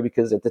interesting story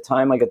because at the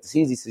time I got the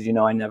seeds, he says,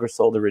 I never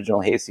sold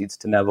original haze seeds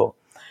to Neville.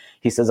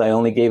 He says, I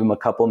only gave him a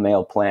couple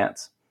male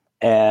plants.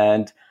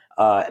 And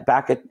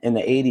back in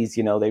the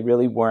 80s, they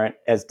really weren't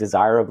as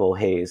desirable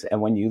haze.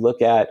 And when you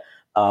look at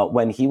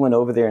when he went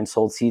over there and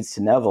sold seeds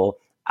to Neville,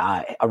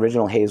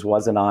 original haze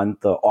wasn't on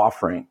the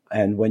offering.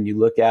 And when you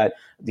look at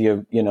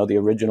the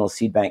original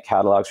seed bank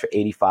catalogs for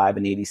 85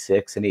 and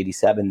 86 and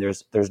 87,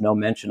 there's no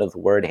mention of the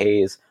word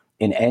haze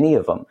in any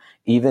of them.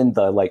 Even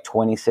the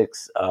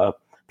 26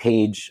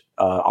 page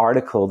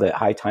article that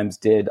High Times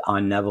did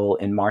on Neville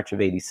in March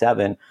of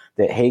 87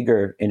 that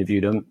Hager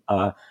interviewed him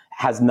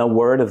has no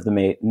word of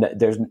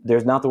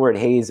there's not the word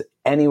haze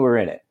anywhere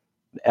in it.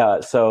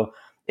 So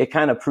it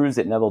kind of proves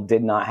that Neville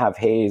did not have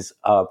haze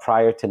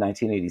prior to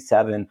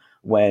 1987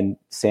 when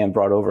Sam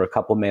brought over a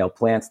couple male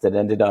plants that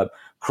ended up,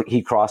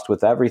 he crossed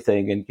with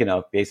everything and,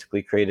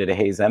 basically created a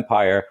haze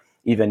empire,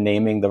 even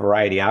naming the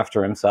variety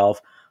after himself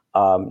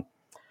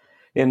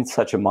in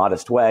such a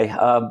modest way.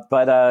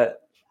 But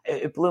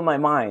it blew my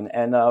mind.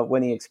 And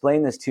when he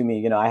explained this to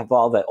me, I have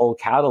all the old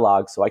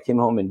catalogs, so I came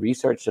home and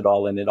researched it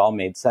all, and it all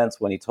made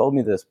sense when he told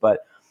me this.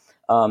 But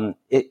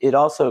it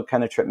also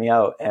kind of tripped me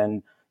out.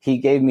 And he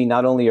gave me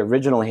not only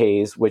original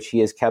haze, which he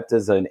has kept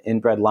as an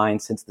inbred line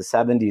since the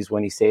 70s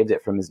when he saved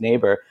it from his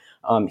neighbor.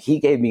 He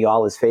gave me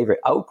all his favorite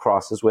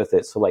outcrosses with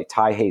it. So like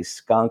Thai haze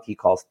skunk, he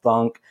calls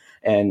thunk,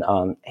 and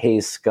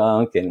haze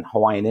skunk, and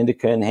Hawaiian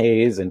indica and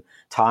haze, and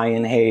Thai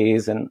and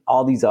haze, and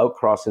all these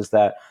outcrosses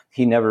that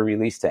he never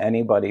released to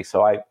anybody.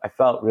 So I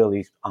felt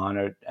really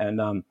honored.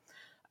 And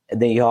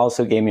then he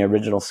also gave me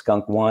original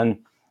skunk 1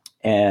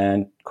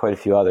 and quite a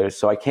few others.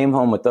 So I came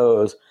home with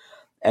those.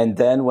 And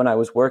then when I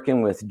was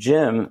working with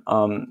Jim,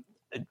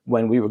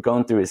 when we were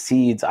going through his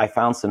seeds, I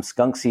found some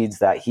skunk seeds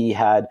that he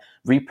had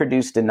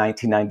reproduced in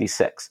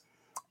 1996.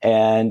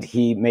 And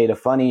he made a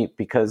funny,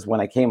 because when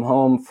I came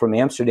home from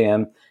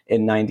Amsterdam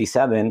in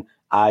 97,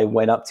 I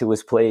went up to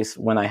his place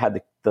when I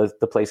had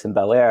the place in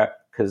Bel Air,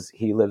 because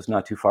he lives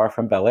not too far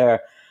from Bel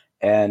Air.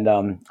 And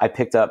I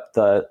picked up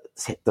the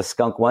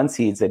Skunk One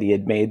seeds that he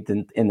had made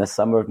in the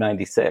summer of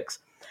 96.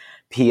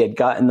 He had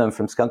gotten them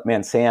from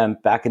Skunkman Sam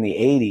back in the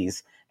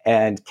 80s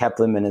and kept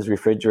them in his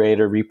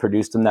refrigerator,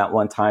 reproduced them that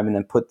one time, and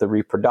then put the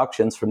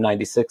reproductions from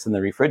 96 in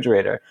the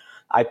refrigerator.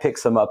 I picked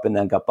some up and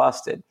then got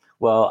busted.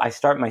 Well, I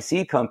start my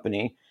seed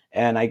company,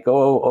 and I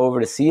go over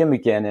to see him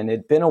again. And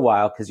it'd been a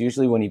while, because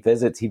usually when he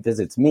visits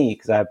me,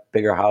 because I have a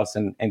bigger house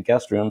and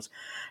guest rooms.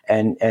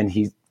 And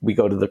we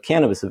go to the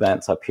cannabis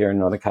events up here in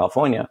Northern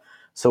California.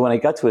 So when I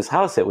got to his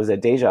house, it was a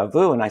deja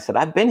vu. And I said,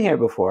 I've been here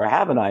before,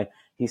 haven't I?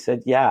 He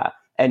said, yeah.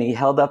 And he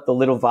held up the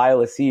little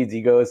vial of seeds.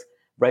 He goes,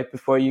 right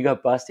before you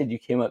got busted, you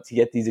came up to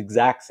get these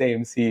exact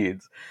same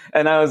seeds.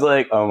 And I was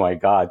like, oh my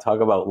God,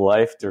 talk about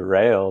life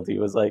derailed. He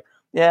was like,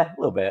 yeah, a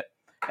little bit.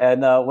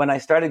 And when I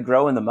started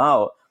growing them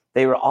out,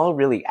 they were all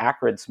really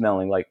acrid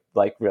smelling,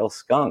 like real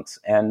skunks,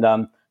 and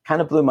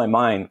kind of blew my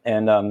mind.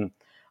 And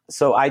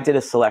so I did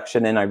a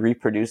selection and I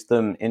reproduced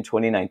them in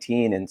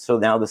 2019. And so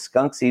now the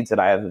skunk seeds that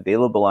I have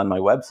available on my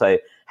website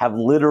have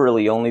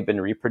literally only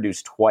been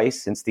reproduced twice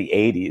since the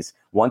 80s,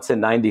 once in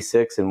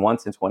 96 and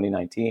once in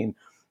 2019.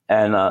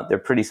 And they're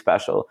pretty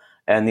special.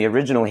 And the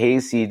original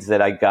haze seeds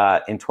that I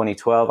got in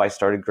 2012, I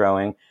started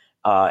growing,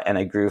 and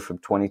I grew from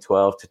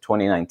 2012 to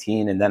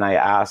 2019. And then I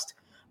asked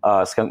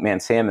Skunkman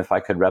Sam if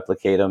I could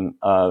replicate them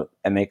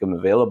and make them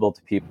available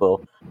to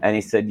people. And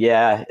he said,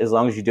 yeah, as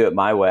long as you do it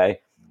my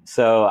way.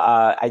 So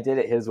I did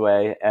it his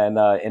way, and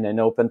in an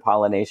open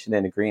pollination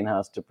in a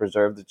greenhouse to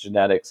preserve the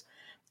genetics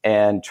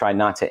and try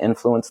not to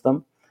influence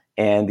them.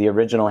 And the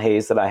original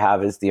haze that I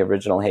have is the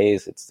original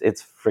haze.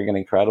 It's friggin'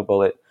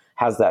 incredible. It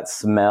has that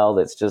smell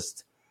that's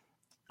just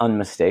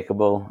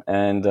unmistakable.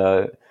 And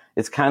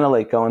it's kind of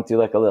like going through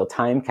like a little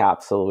time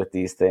capsule with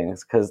these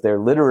things, because they're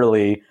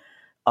literally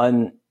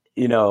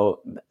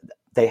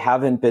they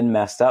haven't been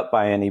messed up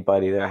by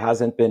anybody. There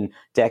hasn't been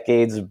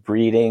decades of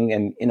breeding.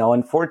 And,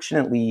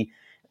 unfortunately,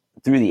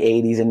 through the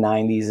 80s and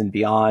 90s and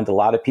beyond, a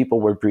lot of people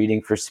were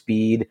breeding for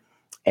speed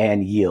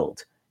and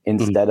yield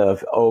instead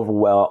of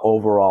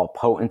overall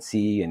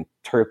potency and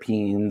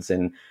terpenes.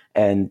 And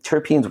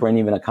terpenes weren't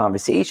even a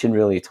conversation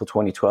really until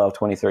 2012,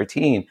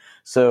 2013.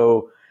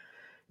 So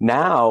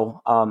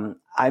now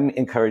I'm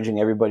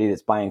encouraging everybody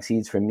that's buying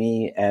seeds from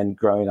me and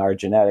growing our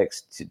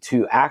genetics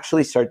to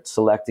actually start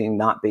selecting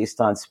not based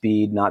on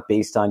speed, not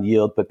based on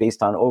yield, but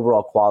based on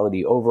overall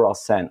quality, overall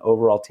scent,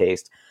 overall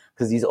taste.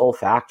 Because these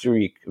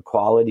olfactory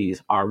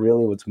qualities are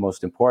really what's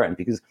most important.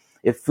 Because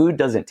if food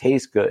doesn't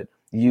taste good,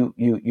 you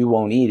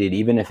won't eat it,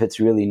 even if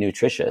it's really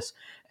nutritious.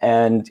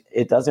 And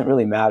it doesn't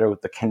really matter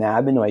with the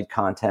cannabinoid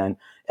content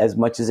as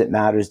much as it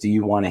matters, do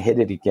you want to hit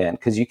it again?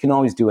 Because you can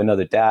always do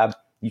another dab,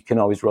 you can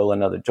always roll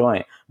another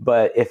joint.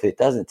 But if it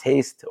doesn't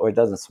taste or it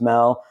doesn't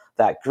smell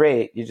that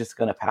great, you're just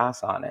going to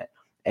pass on it.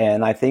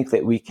 And I think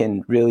that we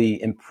can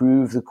really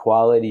improve the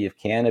quality of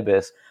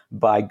cannabis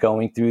by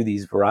going through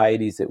these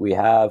varieties that we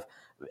have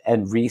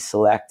and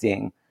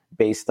reselecting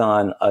based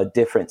on a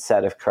different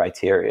set of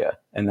criteria,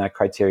 and that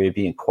criteria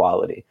being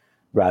quality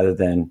rather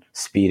than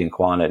speed and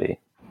quantity.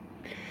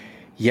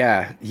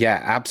 Yeah,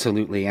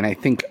 absolutely. And I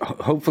think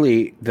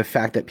hopefully the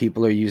fact that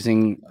people are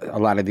using a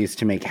lot of these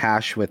to make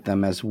hash with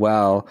them as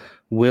well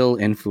will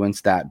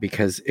influence that,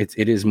 because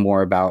it is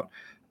more about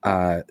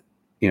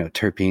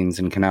terpenes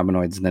and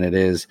cannabinoids than it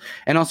is,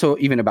 and also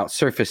even about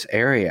surface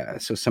area.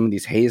 So some of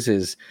these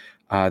hazes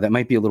that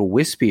might be a little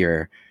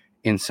wispier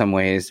in some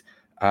ways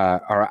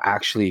are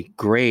actually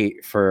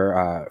great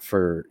for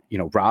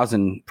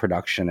rosin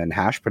production and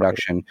hash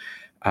production,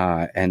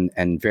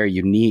 and very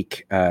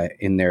unique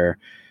in their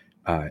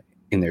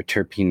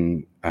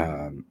terpene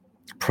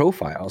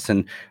profiles.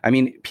 And I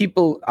mean,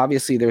 people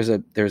obviously there's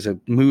a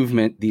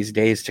movement these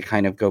days to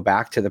kind of go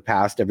back to the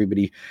past.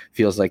 Everybody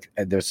feels like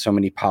there's so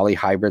many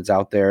polyhybrids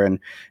out there, and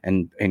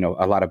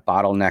a lot of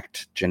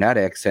bottlenecked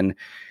genetics, and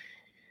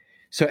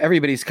so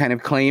everybody's kind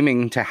of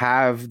claiming to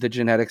have the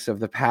genetics of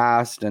the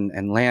past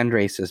and land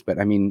races. But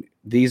I mean,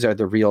 these are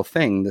the real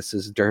thing. This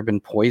is Durban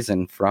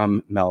Poison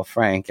from Mel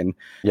Frank, and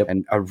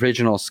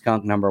original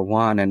skunk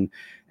 #1, and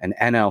an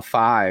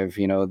NL5,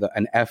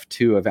 an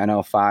F2 of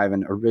NL5,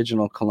 and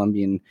original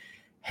Colombian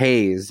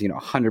haze,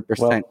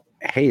 100%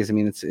 haze. I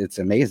mean, it's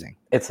amazing.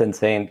 It's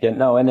insane.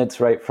 And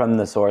it's right from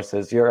the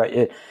sources. You're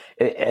right.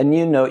 And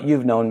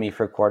you've known me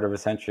for a quarter of a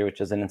century,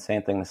 which is an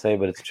insane thing to say,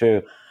 but it's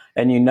true.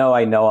 And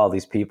I know all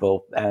these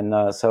people.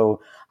 And so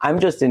I'm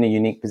just in a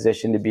unique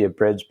position to be a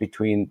bridge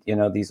between,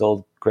 these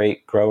old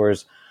great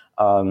growers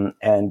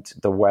and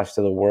the rest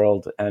of the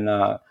world. And,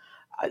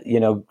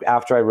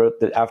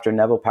 after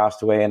Neville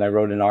passed away and I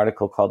wrote an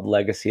article called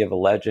Legacy of a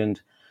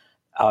Legend,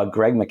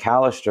 Greg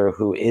McAllister,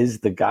 who is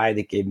the guy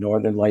that gave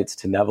Northern Lights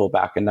to Neville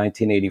back in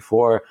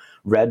 1984,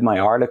 read my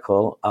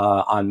article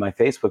on my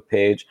Facebook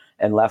page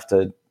and left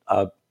a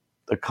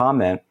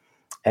comment.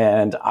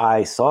 And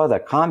I saw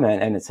that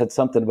comment, and it said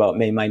something about,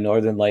 may my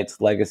Northern Lights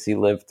legacy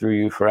live through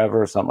you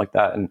forever, or something like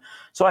that. And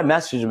so I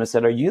messaged him and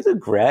said, are you the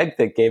Greg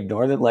that gave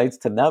Northern Lights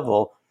to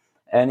Neville?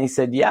 And he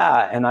said,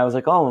 yeah. And I was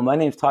like, oh, well, my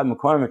name's Todd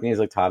McCormick. And he's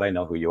like, Todd, I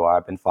know who you are.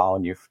 I've been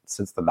following you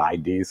since the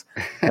 90s.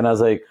 And I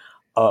was like,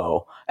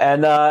 oh.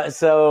 And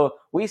so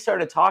we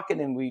started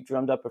talking, and we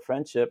drummed up a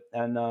friendship.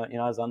 And, I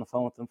was on the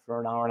phone with him for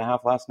an hour and a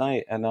half last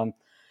night.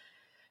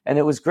 And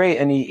it was great.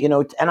 And he,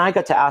 and I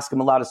got to ask him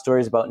a lot of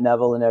stories about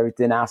Neville and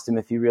everything. Asked him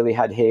if he really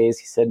had haze.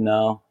 He said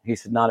no. He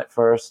said not at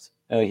first.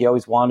 He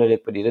always wanted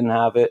it, but he didn't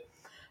have it.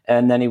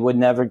 And then he would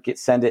never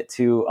send it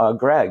to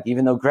Greg,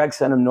 even though Greg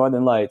sent him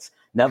Northern Lights.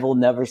 Neville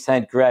never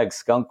sent Greg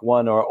Skunk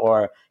One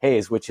or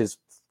haze, which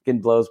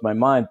blows my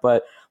mind.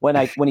 But when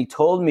he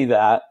told me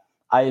that,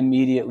 I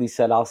immediately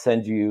said, I'll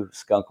send you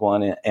Skunk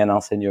One and I'll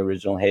send you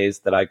original haze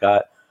that I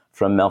got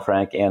from Mel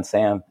Frank and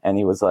Sam. And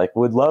he was like,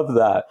 would love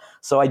that.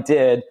 So I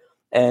did.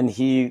 And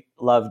he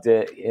loved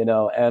it, and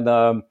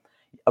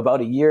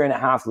about a year and a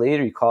half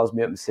later, he calls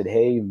me up and said,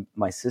 hey,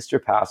 my sister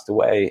passed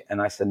away. And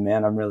I said,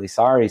 man, I'm really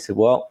sorry. He said,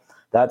 well,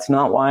 that's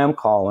not why I'm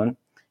calling.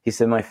 He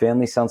said, my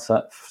family found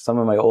some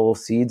of my old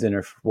seeds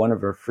in one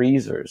of her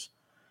freezers.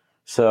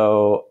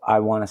 So I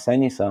want to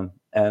send you some.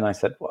 And I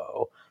said,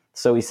 whoa.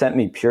 So he sent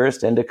me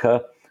Purest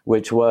Indica,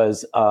 which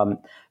was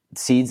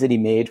seeds that he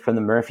made from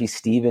the Murphy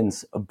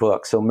Stevens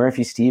book. So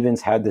Murphy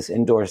Stevens had this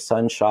indoor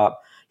sun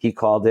shop. He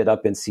called it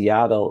up in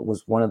Seattle. It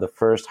was one of the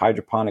first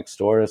hydroponic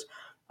stores.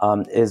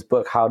 His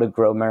book, How to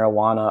Grow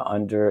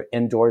Marijuana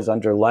Indoors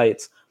Under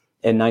Lights,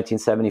 in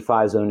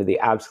 1975 is one of the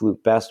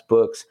absolute best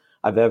books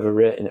I've ever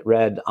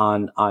read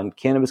on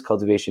cannabis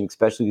cultivation,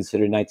 especially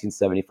considered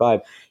 1975.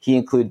 He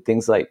included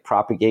things like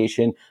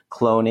propagation,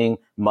 cloning,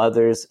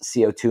 mothers,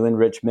 CO2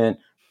 enrichment,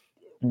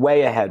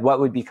 way ahead. What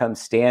would become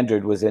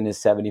standard was in his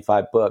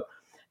 75 book.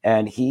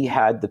 And he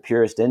had the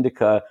Purest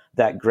Indica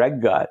that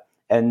Greg got.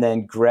 And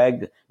then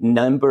Greg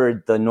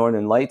numbered the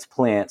Northern Lights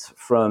plants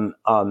from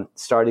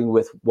starting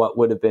with what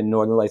would have been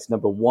Northern Lights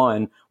number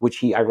 1, which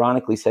he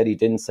ironically said he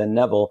didn't send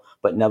Neville,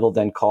 but Neville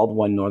then called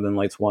one Northern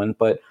Lights 1.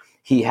 But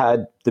he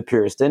had the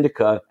Purest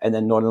Indica, and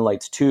then Northern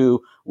Lights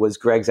 2 was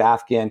Greg's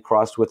Afghan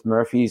crossed with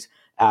Murphy's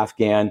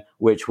Afghan,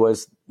 which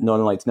was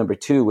Northern Lights number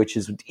 2, which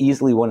is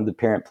easily one of the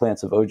parent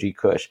plants of OG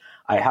Kush.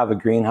 I have a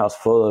greenhouse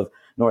full of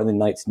Northern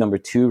Lights number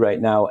 2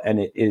 right now, and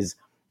it is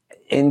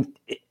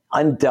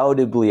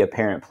undoubtedly a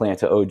parent plant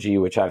to OG,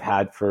 which I've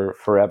had for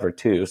forever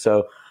too.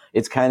 So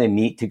it's kind of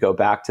neat to go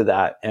back to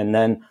that. And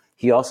then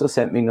he also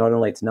sent me Northern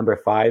Lights number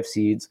 5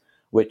 seeds,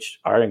 which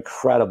are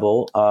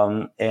incredible.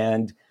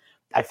 And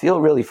I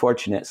feel really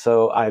fortunate.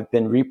 So I've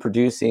been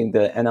reproducing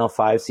the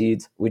NL5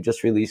 seeds. We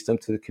just released them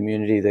to the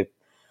community.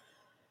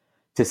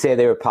 To say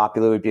they were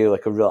popular would be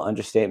like a real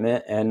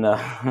understatement. And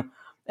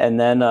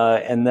then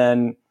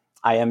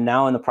I am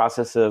now in the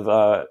process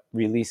of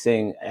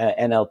releasing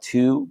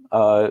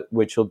NL2,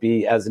 which will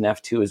be as an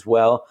F2 as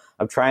well.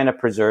 I'm trying to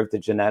preserve the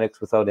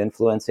genetics without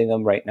influencing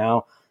them right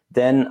now.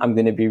 Then I'm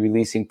going to be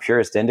releasing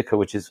Purest Indica,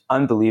 which is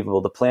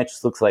unbelievable. The plant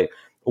just looks like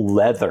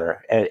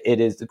leather.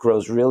 It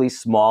grows really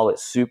small.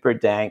 It's super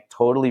dank,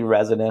 totally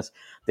resinous.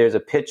 There's a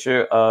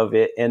picture of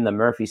it in the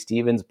Murphy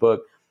Stevens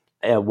book.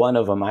 One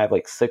of them, I have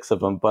like 6 of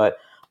them,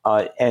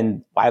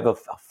 and I have a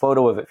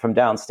photo of it from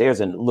downstairs,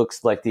 and it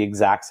looks like the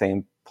exact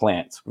same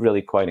plant. It's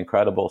really quite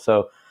incredible.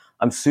 So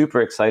I'm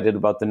super excited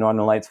about the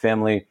Northern Lights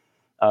family,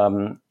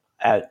 on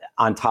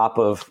top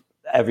of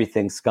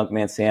everything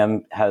Skunkman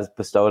Sam has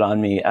bestowed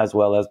on me, as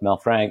well as Mel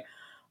Frank,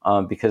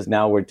 because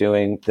now we're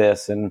doing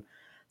this, and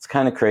it's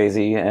kind of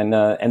crazy. And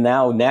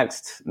now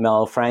next,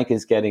 Mel Frank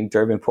is getting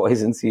Durban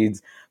poison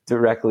seeds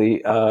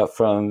directly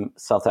from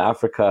South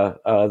Africa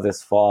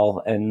this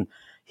fall, and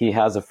he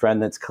has a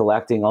friend that's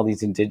collecting all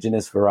these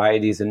indigenous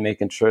varieties and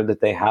making sure that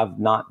they have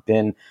not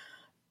been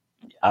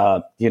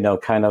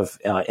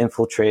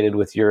infiltrated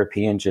with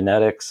European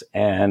genetics.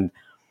 And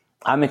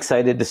I'm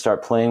excited to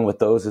start playing with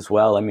those as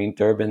well. I mean,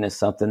 Durban is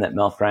something that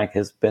Mel Frank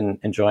has been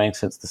enjoying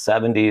since the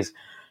 70s.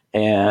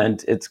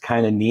 And it's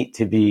kind of neat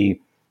to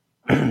be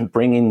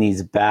bringing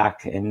these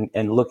back and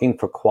looking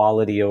for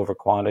quality over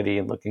quantity,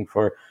 and looking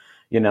for,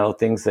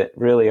 things that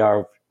really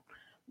are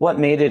what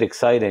made it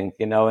exciting,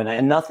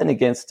 and nothing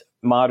against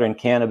modern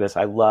cannabis.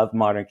 I love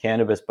modern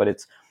cannabis, but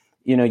it's,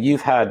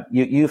 you've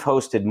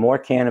hosted more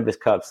cannabis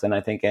cups than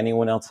I think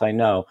anyone else I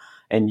know.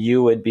 And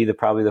you would be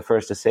probably the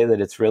first to say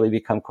that it's really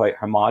become quite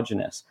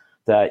homogenous,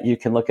 that you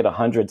can look at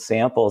 100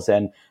 samples,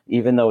 and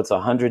even though it's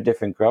 100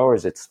 different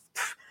growers,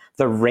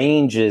 the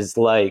range is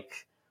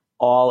like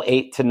all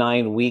 8 to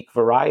 9 week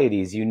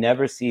varieties. You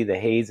never see the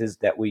hazes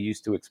that we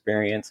used to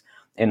experience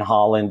in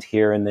Holland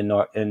here in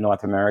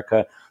North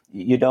America.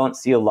 You don't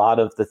see a lot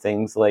of the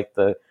things like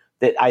that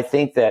I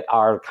think that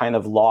are kind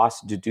of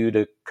lost due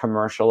to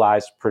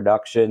commercialized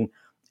production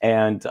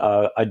and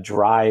a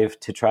drive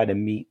to try to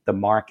meet the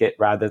market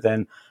rather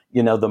than,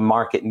 the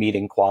market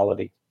meeting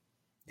quality.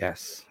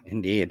 Yes,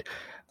 indeed.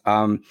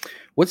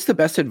 What's the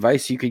best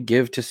advice you could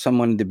give to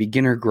someone, the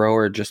beginner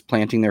grower, just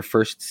planting their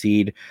first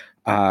seed,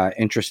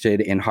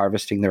 interested in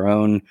harvesting their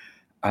own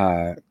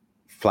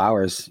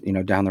flowers,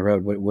 down the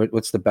road,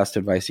 what's the best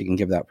advice you can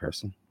give that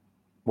person?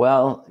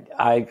 Well,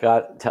 I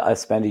got to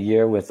spend a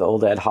year with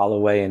old Ed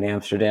Holloway in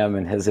Amsterdam,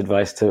 and his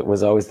advice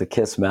was always the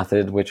KISS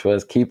method, which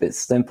was keep it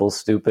simple,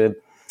 stupid.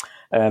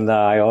 And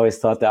I always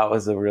thought that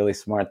was a really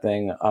smart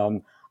thing.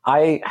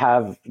 I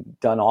have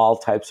done all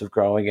types of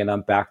growing, and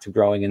I'm back to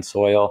growing in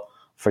soil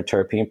for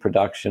terpene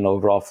production,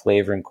 overall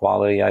flavor and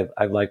quality.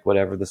 I like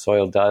whatever the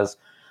soil does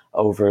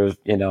over,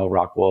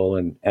 rock wool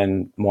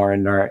and more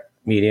inert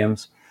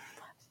mediums.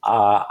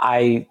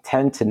 I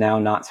tend to now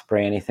not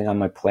spray anything on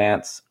my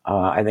plants.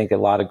 I think a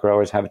lot of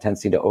growers have a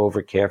tendency to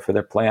overcare for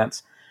their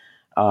plants.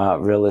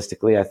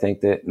 Realistically, I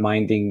think that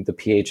minding the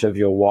pH of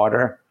your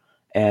water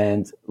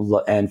and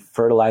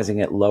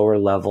fertilizing at lower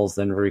levels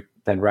than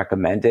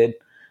recommended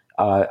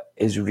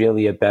is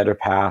really a better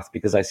path,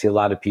 because I see a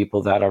lot of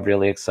people that are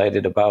really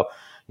excited about,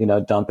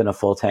 dumping a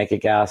full tank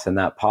of gas in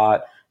that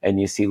pot, and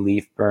you see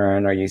leaf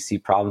burn or you see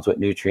problems with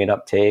nutrient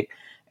uptake.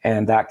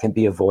 And that can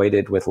be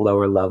avoided with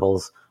lower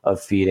levels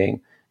of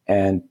feeding.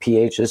 And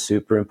pH is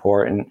super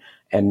important.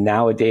 And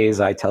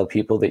nowadays, I tell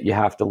people that you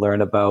have to learn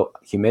about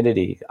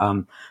humidity.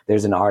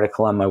 There's an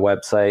article on my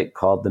website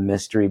called The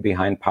Mystery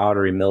Behind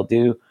Powdery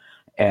Mildew.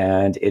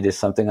 And it is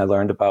something I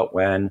learned about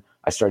when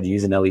I started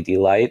using LED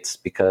lights,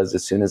 because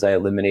as soon as I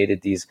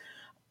eliminated these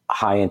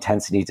high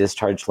intensity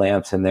discharge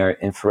lamps and their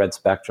infrared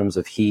spectrums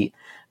of heat,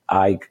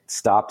 I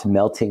stopped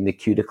melting the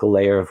cuticle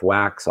layer of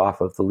wax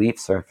off of the leaf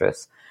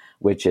surface,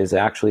 which is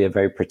actually a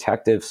very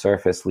protective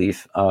surface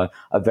a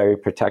very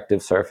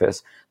protective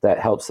surface that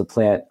helps the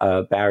plant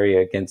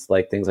barrier against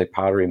things like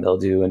powdery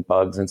mildew and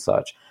bugs and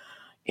such.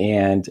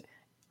 And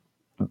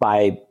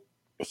by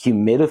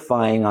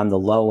humidifying on the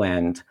low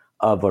end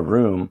of a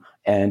room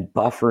and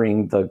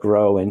buffering the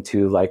grow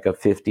into a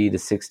 50 to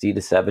 60 to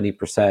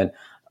 70%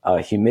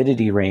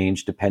 humidity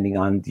range, depending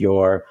on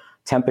your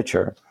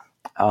temperature,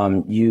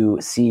 you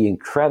see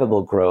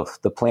incredible growth.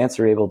 The plants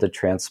are able to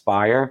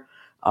transpire,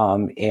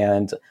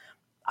 and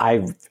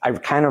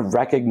I've kind of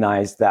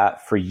recognized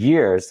that for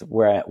years,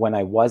 when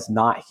I was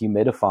not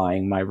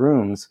humidifying my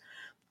rooms,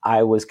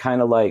 I was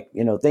kind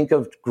of think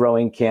of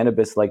growing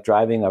cannabis like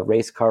driving a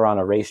race car on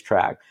a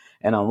racetrack.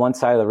 And on one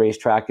side of the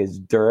racetrack is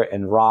dirt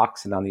and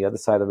rocks, and on the other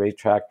side of the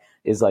racetrack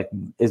is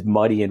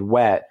muddy and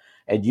wet.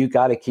 And you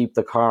got to keep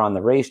the car on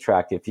the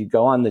racetrack. If you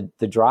go on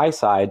the dry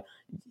side,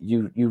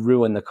 you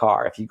ruin the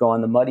car. If you go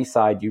on the muddy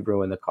side, you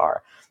ruin the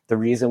car. The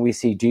reason we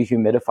see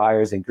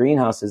dehumidifiers in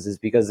greenhouses is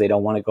because they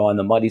don't want to go on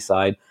the muddy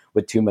side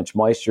with too much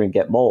moisture and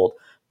get mold.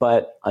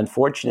 But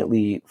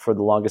unfortunately, for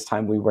the longest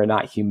time, we were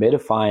not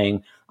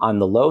humidifying on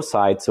the low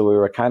side. So we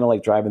were kind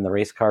of driving the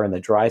race car in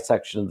the dry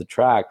section of the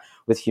track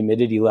with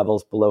humidity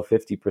levels below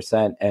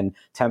 50% and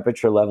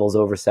temperature levels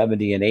over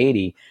 70 and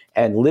 80,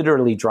 and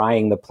literally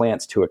drying the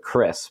plants to a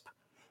crisp.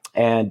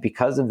 And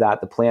because of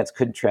that, the plants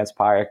couldn't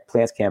transpire,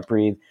 plants can't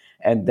breathe.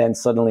 And then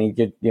suddenly,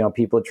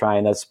 people are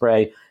trying to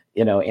spray,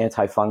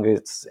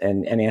 anti-fungus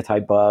and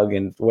anti-bug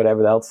and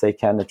whatever else they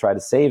can to try to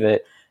save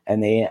it.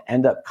 And they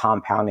end up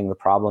compounding the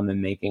problem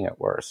and making it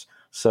worse.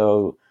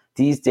 So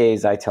these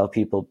days, I tell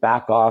people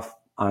back off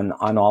on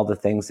all the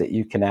things that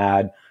you can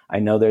add. I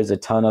know there's a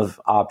ton of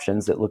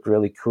options that look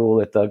really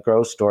cool at the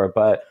grocery store,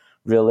 but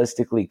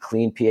realistically,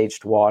 clean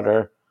pH'd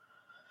water,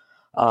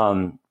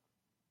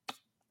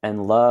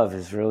 and love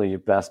is really your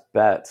best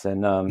bets.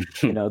 And,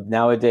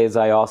 nowadays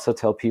I also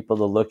tell people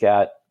to look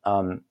at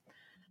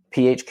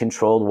pH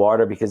controlled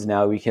water, because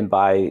now we can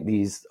buy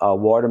these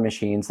water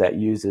machines that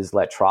uses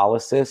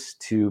electrolysis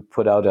to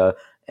put out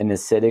an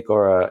acidic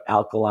or an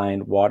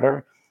alkaline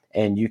water.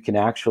 And you can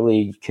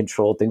actually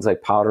control things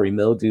like powdery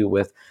mildew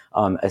with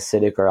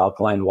acidic or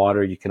alkaline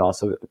water. You can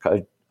also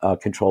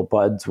control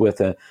buds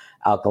with an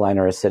alkaline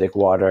or acidic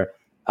water.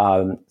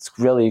 It's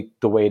really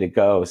the way to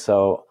go.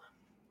 So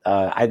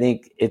I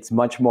think it's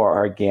much more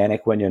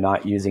organic when you're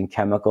not using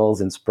chemicals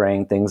and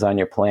spraying things on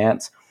your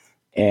plants.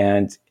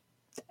 And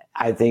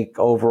I think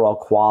overall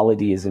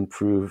quality is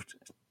improved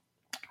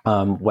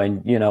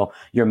when,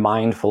 you're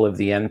mindful of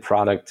the end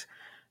product,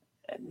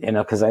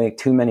 because I think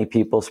too many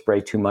people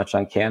spray too much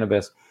on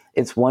cannabis.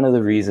 It's one of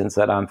the reasons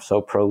that I'm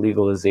so pro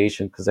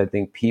legalization, because I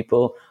think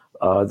people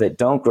that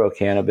don't grow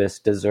cannabis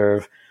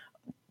deserve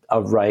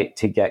a right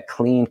to get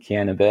clean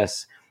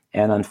cannabis.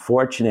 And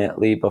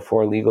unfortunately,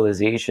 before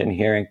legalization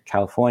here in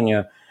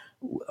California,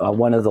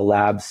 one of the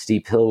labs,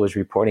 Steep Hill, was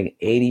reporting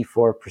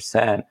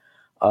 84%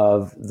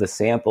 of the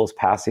samples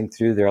passing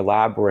through their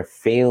lab were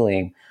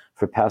failing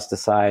for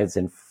pesticides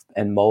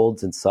and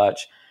molds and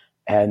such.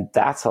 And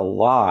that's a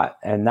lot.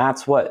 And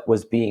that's what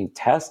was being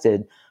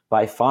tested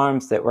by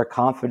farms that were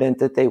confident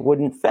that they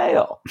wouldn't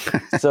fail.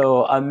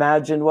 So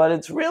imagine what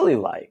it's really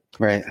like.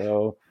 Right.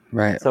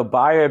 So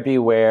buyer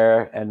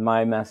beware. And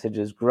my message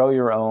is grow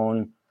your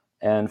own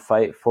and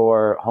fight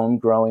for home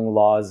growing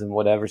laws in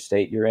whatever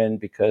state you're in,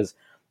 because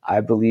I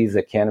believe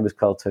that cannabis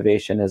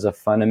cultivation is a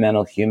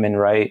fundamental human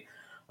right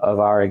of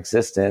our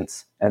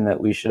existence, and that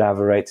we should have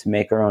a right to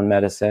make our own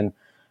medicine.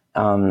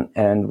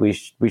 And we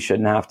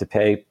shouldn't have to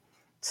pay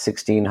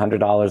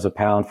 $1,600 a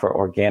pound for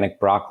organic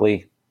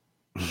broccoli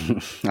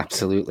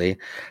Absolutely.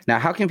 Now,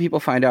 how can people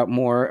find out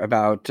more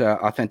about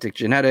Authentic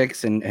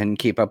Genetics and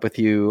keep up with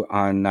you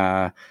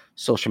on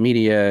social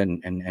media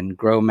and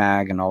Grow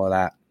Mag and all of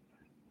that?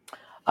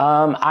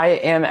 I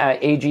am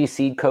at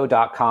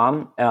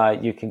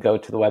agseedco.com. You can go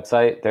to the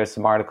website. There's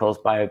some articles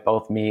by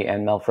both me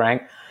and Mel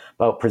Frank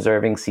about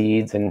preserving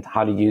seeds and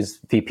how to use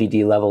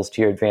VPD levels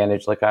to your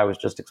advantage, like I was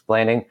just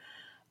explaining.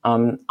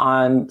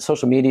 On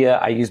social media,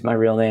 I use my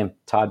real name,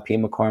 Todd P.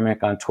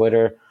 McCormick, on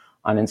Twitter,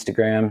 on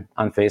Instagram,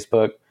 on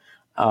Facebook.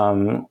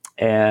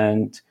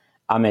 And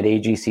I'm at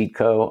AG Seed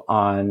Co.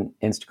 on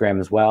Instagram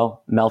as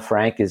well. Mel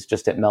Frank is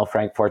just at Mel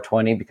Frank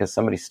 420 because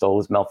somebody stole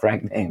his Mel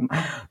Frank name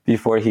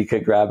before he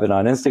could grab it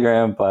on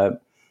Instagram.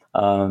 But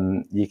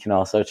you can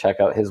also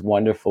check out his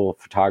wonderful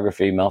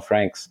photography. Mel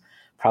Frank's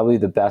probably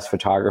the best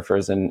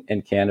photographers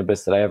in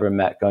cannabis that I ever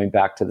met, going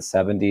back to the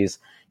 70s.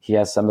 He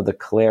has some of the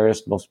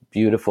clearest, most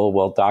beautiful,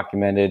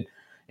 well-documented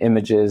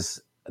images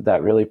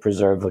that really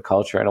preserve the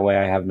culture in a way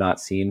I have not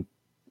seen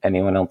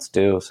anyone else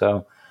do.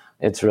 So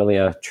it's really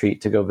a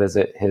treat to go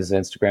visit his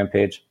Instagram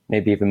page,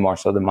 maybe even more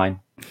so than mine.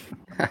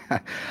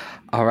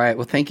 All right.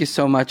 Well, thank you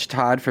so much,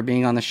 Todd, for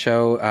being on the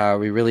show.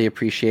 We really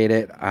appreciate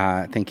it.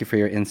 Thank you for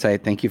your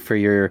insight. Thank you for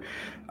your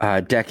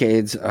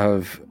decades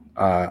of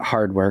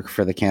hard work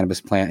for the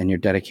cannabis plant and your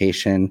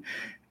dedication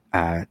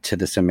to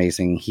this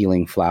amazing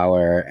healing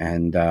flower.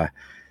 And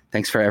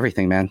thanks for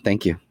everything, man.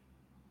 Thank you.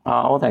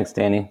 Well, thanks,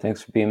 Danny.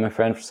 Thanks for being my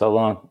friend for so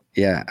long.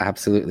 Yeah,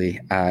 absolutely.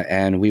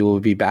 And we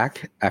will be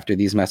back after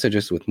these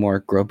messages with more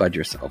Grow Bud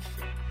Yourself.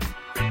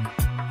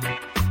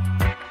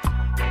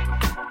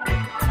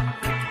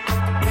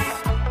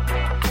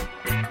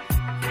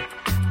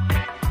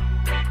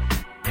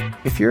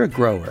 If you're a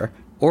grower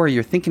or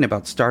you're thinking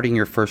about starting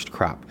your first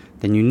crop,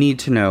 then you need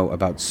to know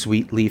about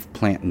Sweet Leaf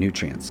Plant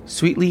Nutrients.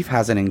 Sweet Leaf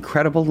has an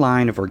incredible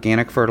line of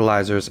organic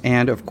fertilizers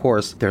and, of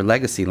course, their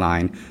legacy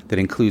line that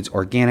includes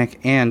organic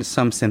and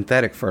some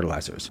synthetic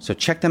fertilizers. So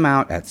check them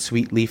out at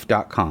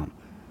sweetleaf.com.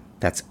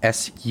 That's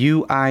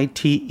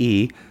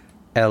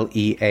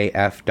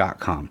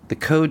SUITELEAF.com. The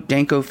code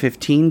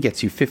DANKO15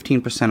 gets you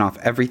 15% off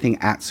everything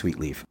at Sweet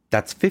Leaf.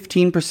 That's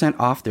 15%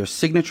 off their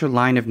signature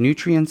line of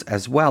nutrients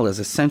as well as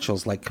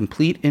essentials like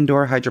complete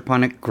indoor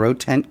hydroponic grow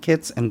tent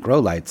kits and grow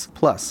lights,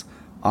 plus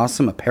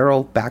awesome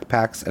apparel,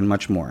 backpacks, and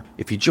much more.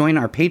 If you join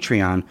our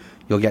Patreon,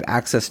 you'll get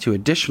access to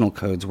additional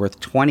codes worth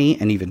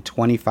 20 and even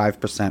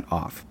 25%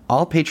 off.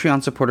 All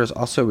Patreon supporters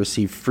also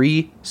receive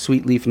free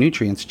Sweet Leaf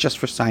nutrients just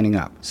for signing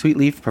up. Sweet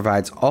Leaf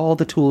provides all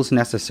the tools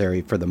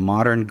necessary for the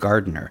modern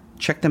gardener.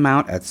 Check them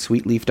out at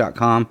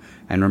sweetleaf.com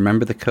and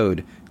remember the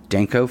code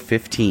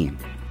DANKO15.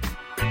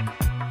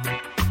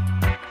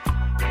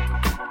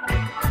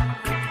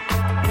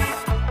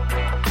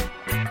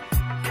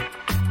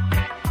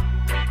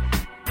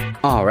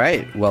 All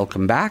right,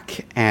 welcome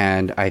back,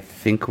 and I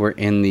think we're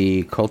in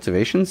the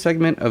cultivation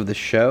segment of the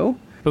show.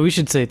 But we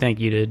should say thank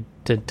you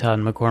to Todd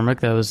McCormick.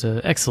 That was an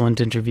excellent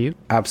interview.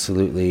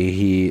 Absolutely.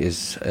 He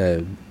is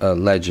a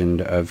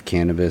legend of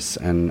cannabis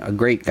and a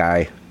great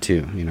guy,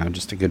 too. You know,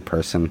 just a good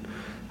person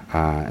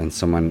and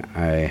someone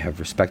I have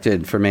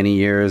respected for many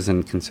years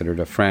and considered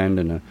a friend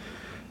and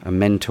a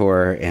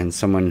mentor and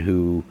someone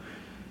who,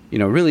 you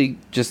know, really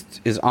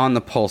just is on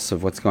the pulse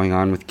of what's going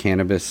on with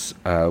cannabis,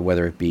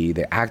 whether it be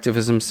the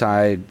activism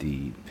side,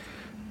 the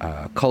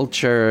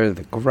culture,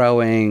 the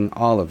growing,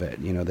 all of it,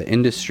 you know, the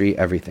industry,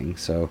 everything.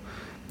 So,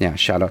 yeah,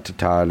 shout out to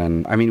Todd.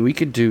 And I mean, we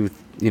could do,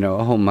 you know,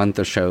 a whole month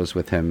of shows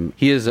with him.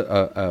 He is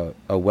a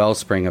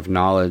wellspring of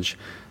knowledge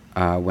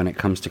when it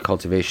comes to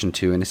cultivation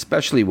too, and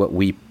especially what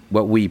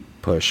we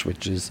push,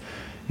 which is,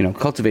 you know,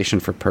 cultivation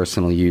for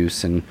personal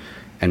use and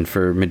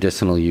for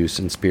medicinal use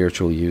and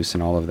spiritual use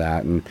and all of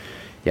that. And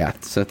yeah,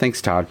 so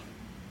thanks, Todd.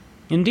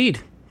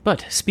 Indeed.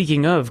 But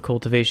speaking of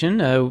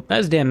cultivation,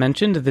 as Dan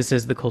mentioned, this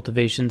is the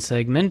cultivation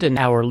segment, and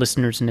our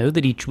listeners know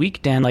that each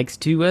week Dan likes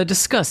to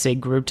discuss a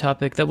grow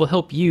topic that will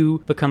help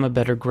you become a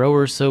better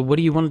grower. So what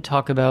do you want to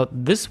talk about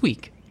this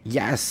week?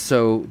 Yes,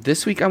 so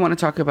this week I want to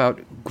talk about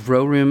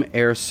grow room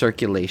air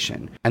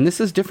circulation. And this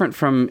is different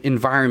from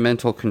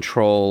environmental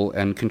control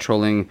and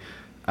controlling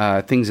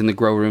things in the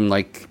grow room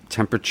like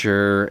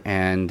temperature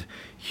and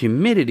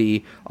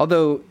humidity,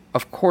 although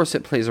of course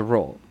it plays a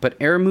role. But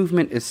air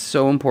movement is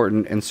so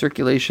important and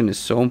circulation is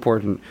so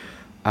important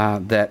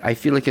that I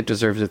feel like it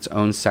deserves its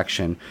own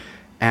section.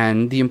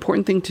 And the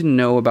important thing to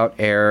know about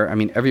air, I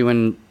mean,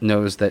 everyone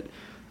knows that,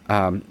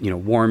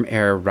 warm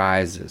air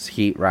rises,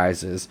 heat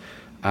rises,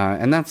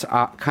 and that's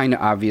kind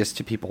of obvious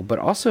to people. But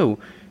also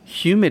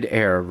humid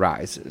air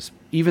rises.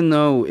 Even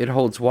though it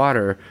holds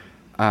water,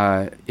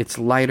 it's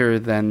lighter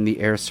than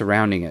the air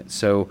surrounding it.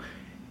 So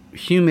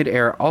humid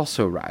air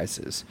also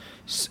rises.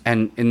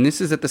 And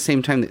this is at the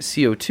same time that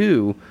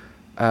CO2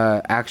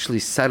 actually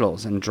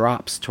settles and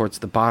drops towards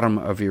the bottom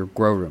of your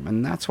grow room.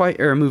 And that's why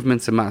air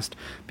movement's a must,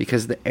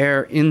 because the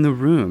air in the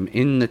room,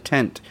 in the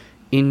tent,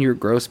 in your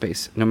grow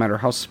space, no matter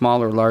how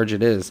small or large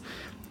it is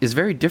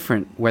very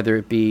different, whether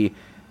it be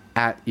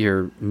at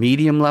your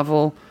medium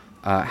level,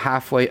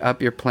 halfway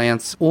up your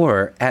plants,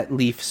 or at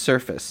leaf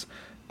surface.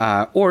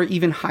 or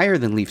even higher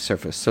than leaf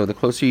surface. So the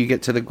closer you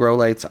get to the grow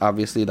lights,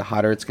 obviously the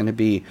hotter it's going to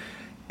be.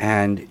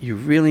 And you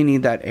really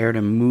need that air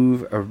to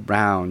move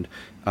around.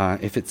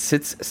 If it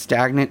sits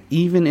stagnant,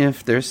 even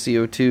if there's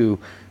CO2,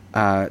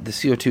 the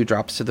CO2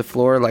 drops to the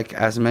floor, like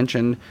as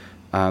mentioned,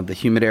 the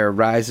humid air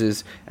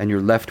rises, and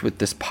you're left with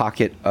this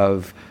pocket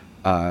of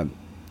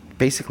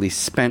basically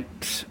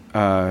spent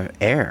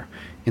air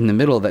in the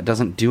middle that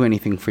doesn't do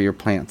anything for your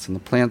plants. And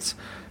the plants,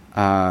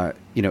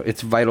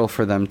 it's vital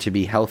for them to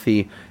be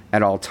healthy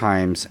at all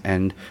times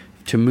and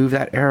to move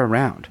that air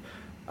around.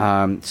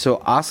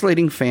 So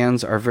oscillating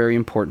fans are very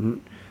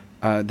important.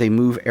 They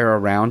move air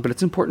around, but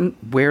it's important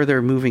where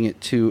they're moving it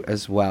to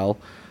as well.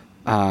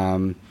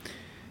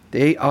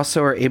 They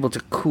also are able to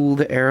cool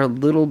the air a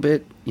little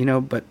bit,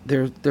 but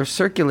they're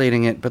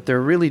circulating it, but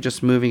they're really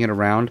just moving it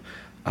around.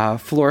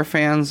 Floor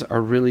fans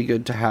are really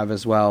good to have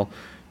as well.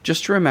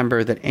 Just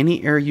remember that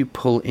any air you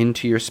pull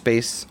into your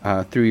space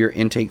through your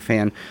intake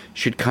fan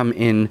should come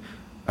in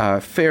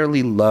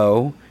fairly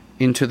low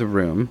into the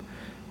room.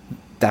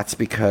 That's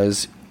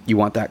because you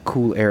want that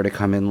cool air to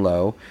come in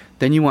low.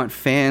 Then you want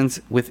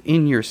fans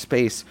within your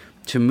space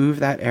to move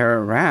that air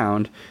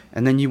around,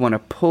 and then you want to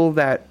pull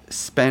that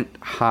spent,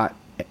 hot,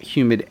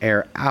 humid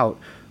air out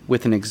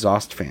with an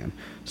exhaust fan.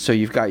 So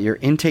you've got your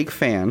intake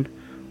fan,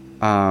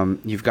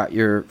 you've got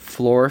your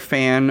floor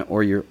fan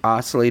or your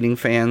oscillating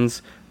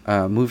fans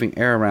moving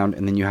air around,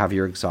 and then you have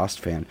your exhaust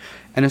fan.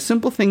 And a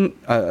simple thing,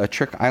 a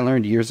trick I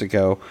learned years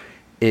ago,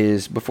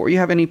 is before you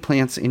have any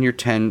plants in your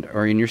tent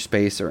or in your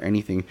space or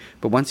anything,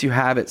 but once you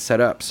have it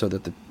set up so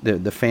that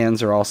the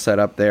fans are all set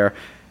up there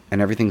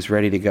and everything's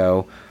ready to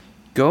go,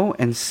 go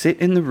and sit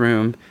in the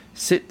room,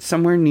 sit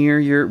somewhere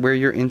near where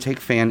your intake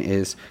fan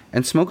is,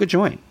 and smoke a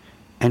joint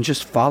and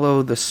just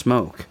follow the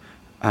smoke.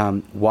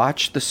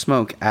 Watch the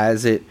smoke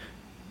as it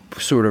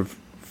sort of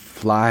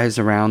flies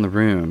around the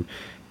room.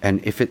 And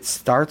if it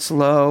starts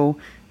low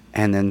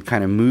and then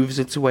kind of moves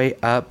its way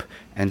up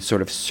and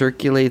sort of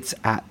circulates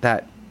at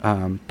that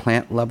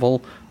plant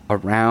level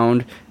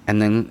around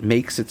and then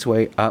makes its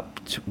way up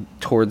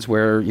towards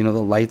where the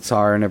lights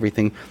are and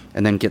everything,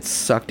 and then gets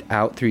sucked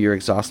out through your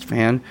exhaust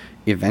fan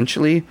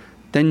eventually,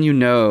 then you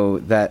know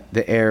that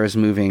the air is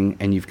moving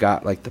and you've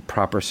got like the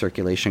proper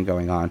circulation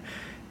going on.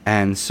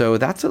 And so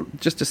that's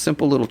just a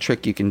simple little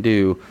trick you can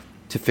do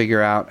to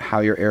figure out how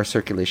your air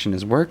circulation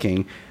is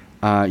working.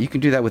 You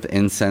can do that with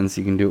incense.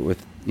 You can do it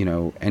with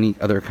any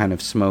other kind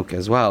of smoke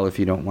as well if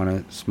you don't want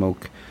to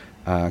smoke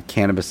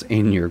cannabis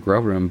in your grow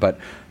room. But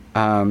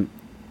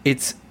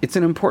it's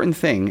an important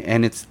thing,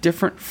 and it's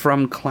different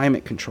from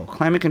climate control.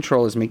 Climate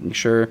control is making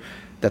sure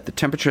that the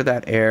temperature of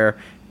that air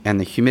and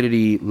the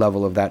humidity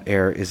level of that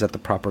air is at the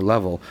proper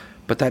level.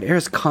 But that air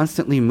is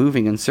constantly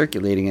moving and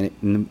circulating,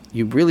 and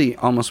you really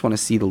almost want to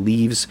see the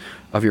leaves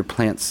of your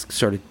plants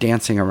sort of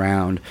dancing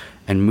around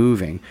and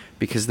moving,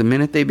 because the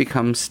minute they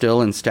become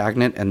still and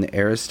stagnant and the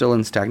air is still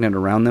and stagnant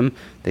around them,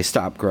 they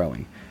stop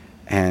growing.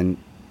 And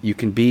you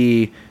can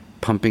be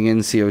pumping in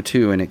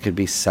CO2 and it could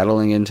be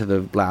settling into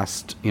the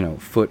last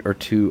foot or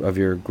two of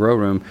your grow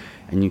room,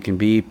 and you can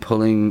be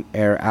pulling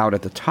air out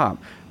at the top,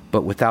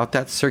 but without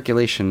that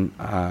circulation,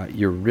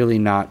 you're really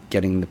not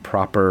getting the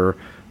proper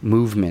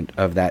movement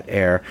of that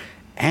air.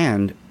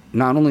 And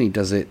not only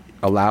does it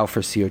allow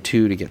for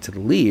CO2 to get to the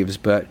leaves,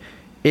 but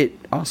it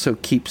also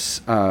keeps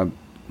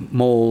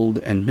mold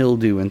and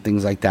mildew and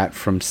things like that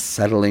from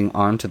settling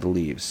onto the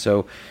leaves.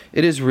 So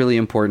it is really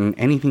important.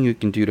 Anything you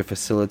can do to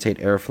facilitate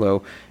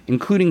airflow,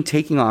 including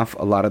taking off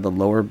a lot of the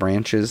lower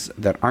branches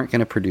that aren't going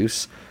to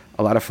produce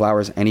a lot of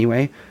flowers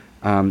anyway.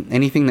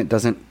 Anything that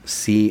doesn't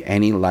see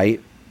any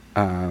light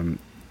in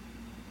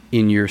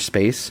your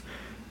space,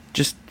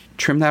 just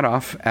trim that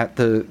off at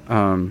the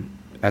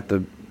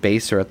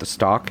base or at the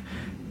stalk,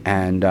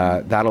 and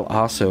that'll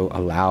also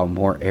allow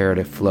more air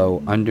to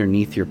flow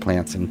underneath your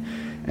plants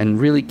and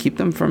really keep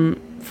them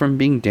from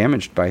being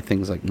damaged by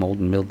things like mold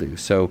and mildew.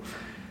 So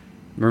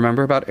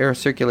remember about air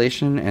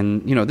circulation,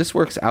 and this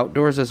works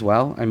outdoors as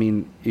well. I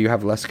mean, you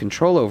have less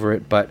control over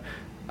it, but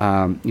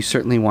you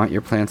certainly want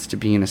your plants to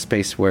be in a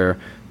space where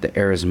the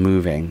air is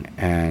moving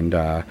and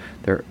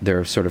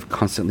they're sort of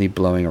constantly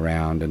blowing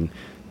around, and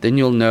then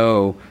you'll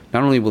know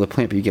not only will the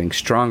plant be getting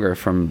stronger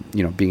from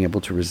being able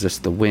to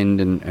resist the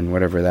wind and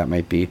whatever that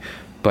might be,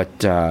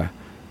 but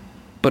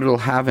it'll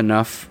have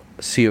enough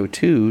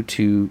CO2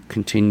 to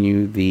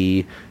continue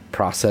the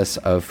process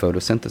of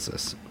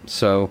photosynthesis.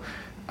 So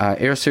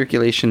air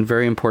circulation,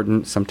 very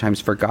important,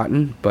 sometimes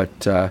forgotten,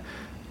 but a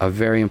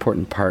very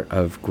important part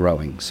of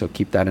growing. So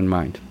keep that in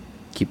mind.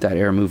 Keep that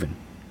air moving.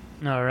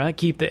 All right,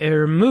 keep the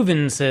air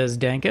moving, says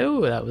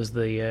Danko. That was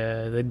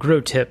the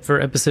grow tip for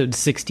episode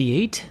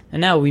 68.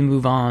 And now we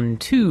move on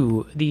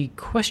to the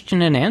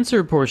question and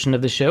answer portion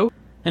of the show.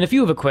 And if you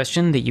have a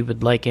question that you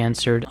would like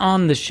answered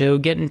on the show,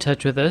 get in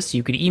touch with us.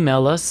 You could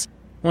email us.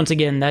 Once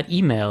again, that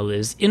email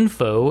is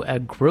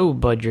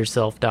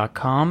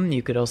info@growbudyourself.com.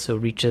 You could also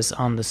reach us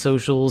on the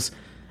socials,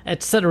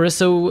 etc.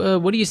 So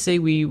what do you say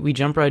we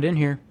jump right in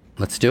here?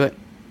 Let's do it.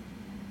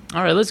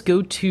 All right, let's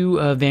go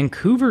to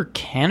Vancouver,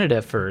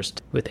 Canada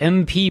first with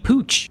MP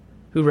Pooch.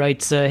 who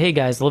writes, hey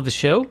guys, love the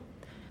show.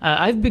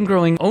 I've been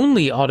growing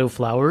only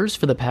autoflowers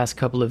for the past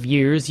couple of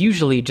years,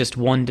 usually just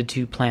 1 to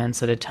 2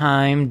 plants at a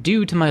time,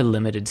 due to my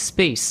limited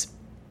space.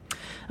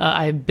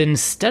 I've been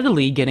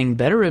steadily getting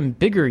better and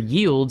bigger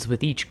yields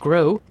with each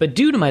grow, but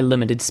due to my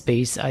limited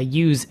space, I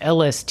use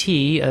LST,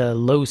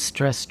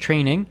 low-stress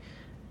training,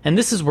 and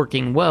this is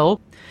working well.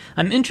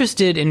 I'm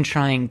interested in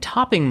trying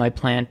topping my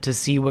plant to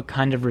see what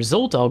kind of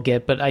result I'll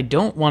get, but I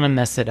don't want to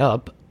mess it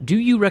up. Do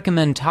you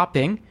recommend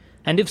topping?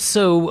 And if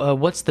so,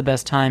 what's the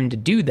best time to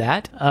do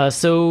that?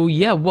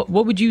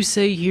 What would you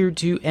say here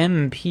to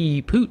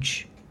MP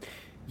Pooch?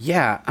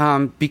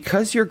 Yeah,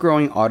 because you're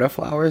growing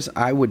autoflowers,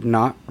 I would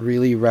not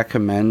really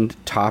recommend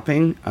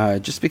topping,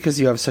 just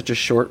because you have such a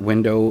short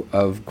window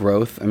of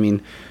growth. I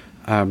mean,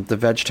 the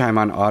veg time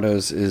on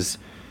autos is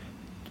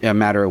a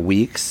matter of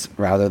weeks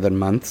rather than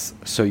months,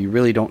 so you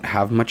really don't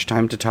have much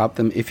time to top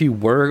them. If you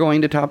were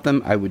going to top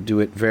them, I would do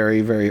it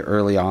very, very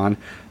early on,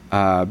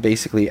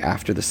 basically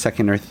after the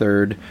second or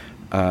third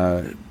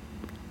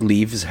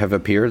leaves have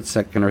appeared,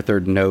 second or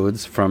third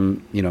nodes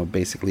from,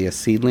 basically a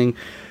seedling.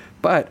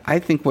 But I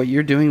think what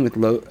you're doing with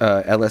low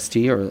LST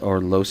or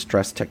low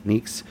stress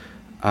techniques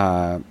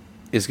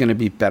is going to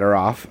be better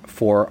off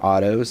for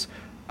autos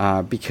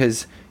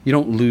because you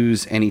don't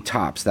lose any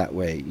tops that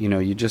way.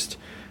 You just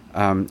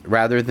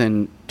rather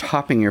than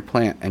topping your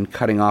plant and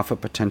cutting off a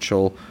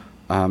potential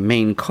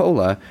main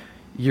cola,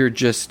 you're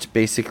just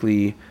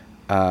basically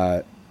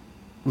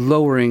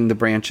lowering the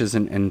branches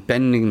and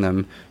bending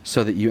them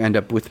so that you end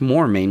up with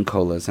more main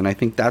colas. And I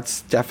think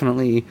that's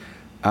definitely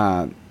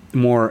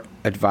more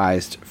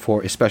advised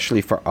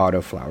especially for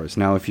autoflowers.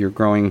 Now, if you're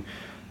growing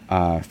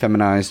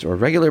feminized or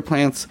regular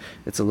plants,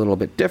 it's a little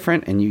bit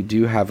different, and you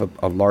do have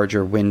a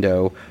larger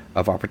window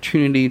of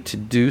opportunity to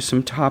do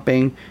some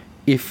topping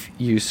if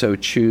you so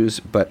choose.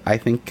 But I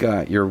think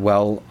you're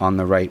well on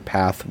the right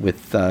path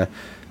with the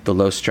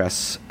low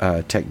stress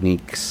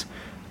techniques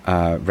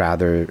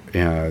rather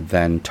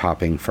than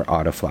topping for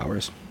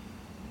autoflowers.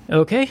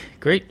 Okay,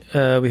 great.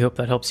 We hope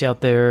that helps you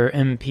out there,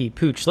 MP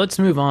Pooch. Let's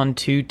move on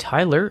to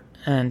Tyler.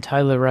 And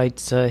Tyler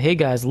writes, hey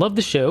guys, love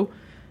the show.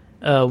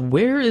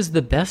 Where is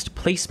the best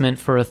placement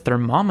for a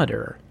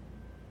thermometer?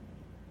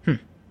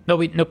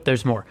 Nope,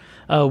 there's more.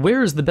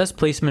 Where is the best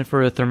placement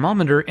for a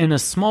thermometer in a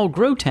small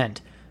grow tent?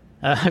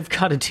 I've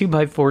got a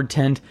 2x4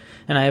 tent,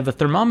 and I have a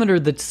thermometer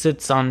that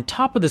sits on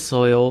top of the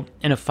soil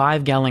in a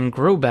 5-gallon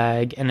grow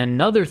bag, and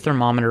another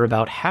thermometer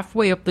about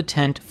halfway up the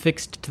tent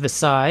fixed to the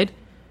side.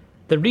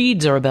 The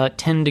reads are about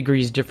 10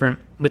 degrees different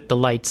with the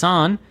lights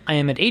on. I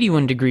am at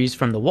 81 degrees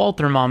from the wall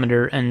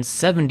thermometer and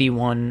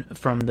 71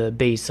 from the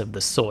base of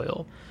the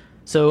soil.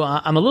 So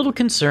I'm a little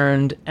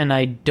concerned, and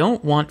I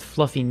don't want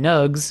fluffy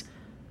nugs,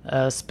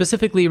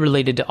 specifically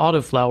related to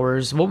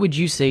autoflowers. What would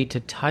you say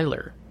to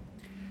Tyler?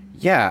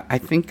 Yeah, I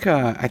think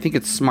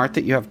it's smart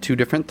that you have 2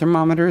 different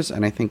thermometers,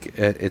 and I think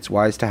it's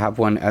wise to have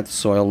one at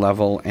soil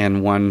level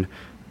and one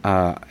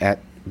at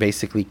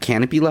basically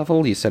canopy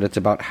level. You said it's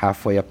about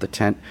halfway up the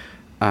tent.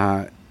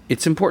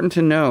 It's important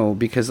to know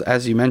because,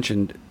 as you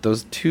mentioned,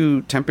 those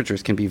 2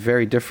 temperatures can be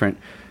very different.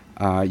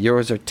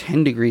 Yours are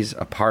 10 degrees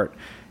apart,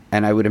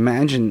 and I would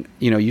imagine,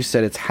 you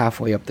said it's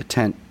halfway up the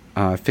tent,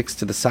 fixed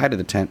to the side of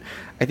the tent.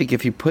 I think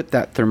if you put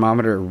that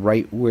thermometer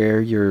right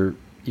where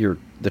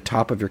the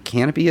top of your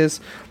canopy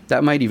is,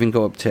 that might even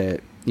go up to,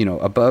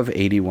 above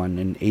 81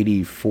 and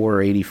 84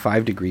 or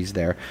 85 degrees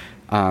there.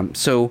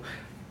 So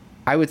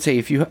I would say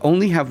if you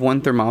only have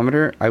one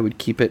thermometer, I would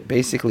keep it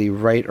basically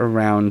right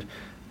around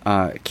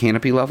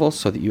canopy level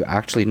so that you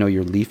actually know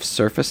your leaf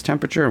surface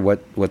temperature,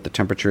 what the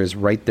temperature is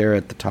right there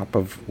at the top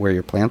of where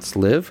your plants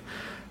live.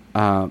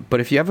 But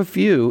if you have a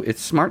few,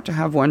 it's smart to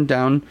have one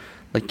down,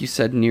 like you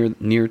said,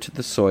 near to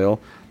the soil,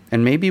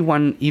 and maybe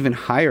one even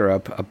higher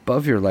up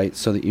above your light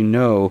so that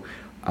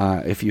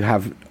if you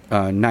have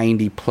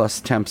 90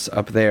 plus temps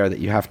up there, that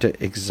you have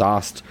to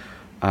exhaust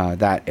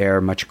that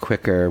air much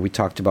quicker. We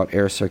talked about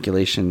air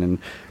circulation, and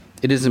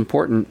it is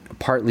important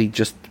partly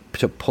just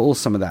to pull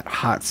some of that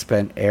hot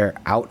spent air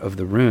out of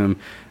the room,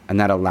 and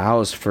that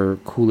allows for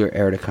cooler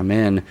air to come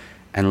in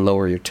and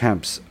lower your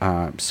temps.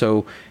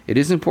 So it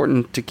is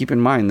important to keep in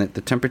mind that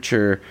the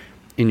temperature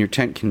in your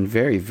tent can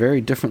vary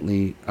very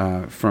differently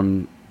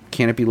from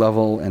canopy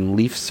level and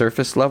leaf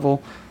surface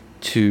level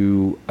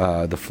to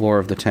the floor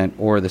of the tent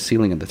or the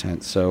ceiling of the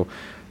tent. So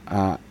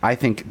I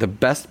think the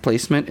best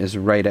placement is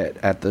right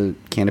at the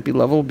canopy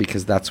level,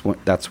 because that's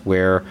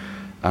where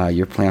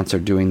your plants are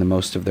doing the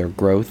most of their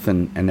growth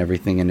and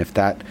everything. And if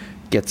that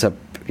gets up,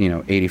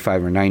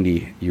 85 or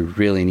 90, you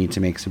really need to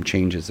make some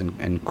changes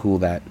and cool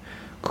that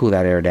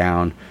air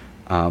down,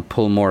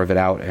 pull more of it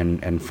out,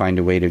 and find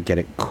a way to get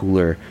it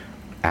cooler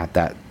at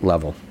that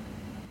level.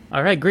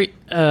 All right, great.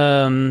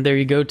 There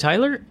you go,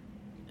 Tyler.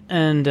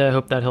 And I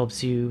hope that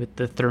helps you with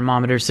the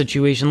thermometer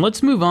situation.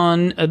 Let's move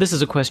on. This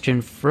is a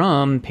question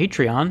from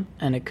Patreon,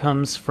 and it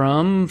comes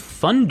from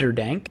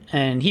Thunderdank.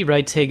 And he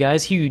writes, hey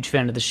guys, huge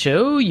fan of the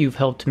show. You've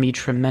helped me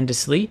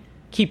tremendously.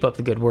 Keep up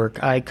the good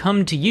work. I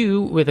come to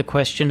you with a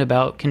question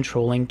about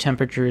controlling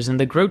temperatures in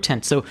the grow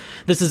tent. So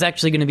this is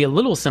actually going to be a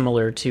little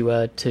similar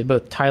to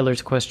both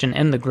Tyler's question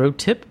and the grow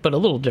tip, but a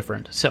little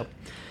different. So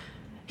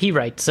he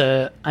writes,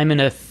 I'm in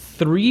a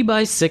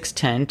 3x6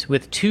 tent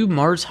with 2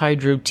 Mars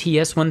Hydro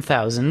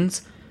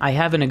TS1000s. I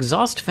have an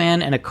exhaust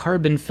fan and a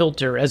carbon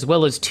filter, as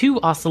well as 2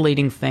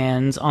 oscillating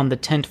fans on the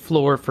tent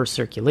floor for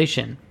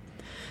circulation.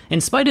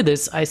 In spite of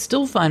this, I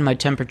still find my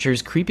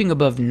temperatures creeping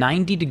above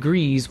 90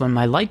 degrees when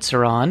my lights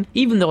are on,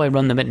 even though I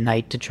run them at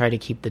night to try to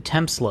keep the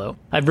temps low.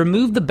 I've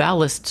removed the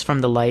ballasts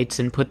from the lights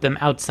and put them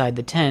outside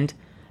the tent,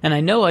 and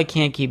I know I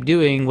can't keep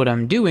doing what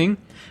I'm doing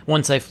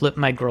once I flip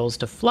my girls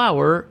to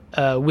flower,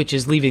 which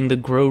is leaving the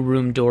grow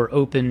room door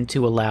open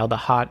to allow the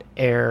hot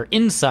air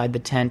inside the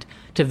tent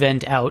to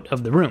vent out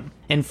of the room.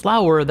 In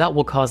flower, that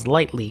will cause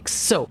light leaks.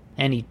 So,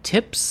 any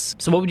tips?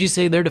 So what would you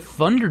say there to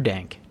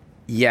Thunderdank?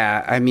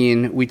 Yeah, I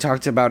mean, we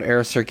talked about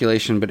air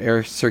circulation, but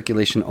air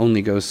circulation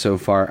only goes so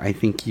far. I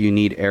think you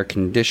need air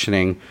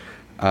conditioning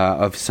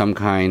of some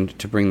kind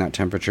to bring that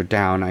temperature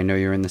down. I know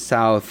you're in the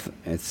South.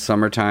 It's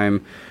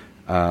summertime.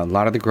 A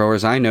lot of the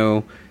growers I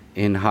know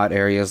in hot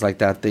areas like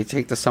that, they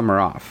take the summer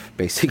off,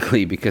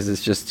 basically, because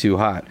it's just too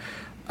hot.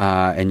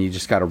 And you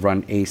just got to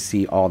run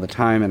AC all the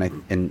time.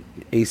 And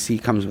AC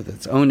comes with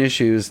its own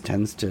issues,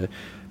 tends to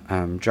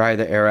dry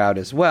the air out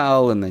as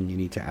well, and then you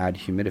need to add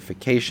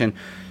humidification.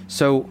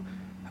 So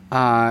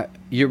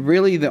you're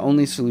really, the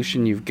only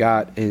solution you've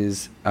got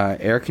is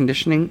air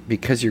conditioning,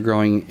 because you're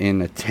growing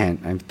in a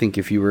tent. I think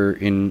if you were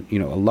in, a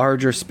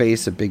larger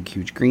space, a big,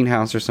 huge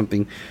greenhouse or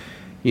something,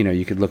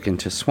 you could look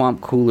into swamp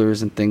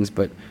coolers and things,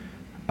 but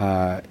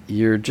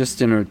you're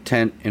just in a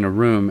tent in a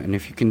room, and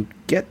if you can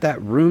get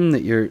that room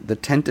that the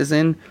tent is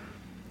in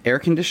air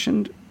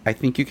conditioned, I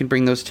think you can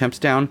bring those temps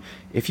down.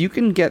 If you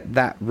can get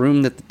that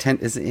room that the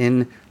tent is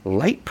in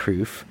light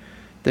proof,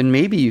 then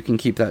maybe you can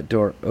keep that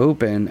door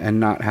open and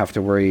not have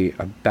to worry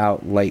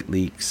about light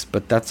leaks.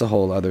 But that's a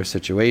whole other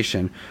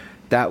situation.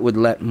 That would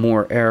let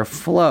more air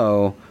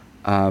flow,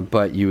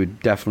 but you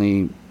would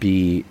definitely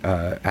be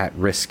at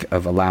risk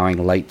of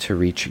allowing light to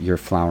reach your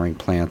flowering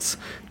plants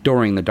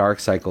during the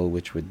dark cycle,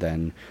 which would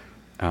then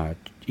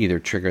either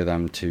trigger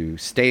them to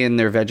stay in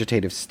their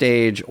vegetative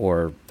stage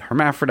or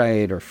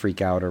hermaphrodite or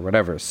freak out or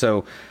whatever.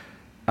 So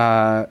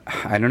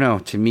I don't know.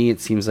 To me, it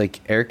seems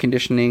like air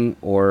conditioning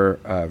or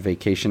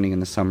vacationing in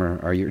the summer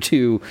are your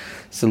two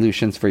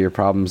solutions for your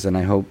problems, and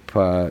I hope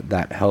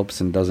that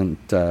helps and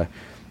doesn't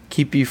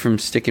keep you from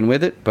sticking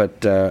with it.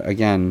 But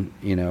again,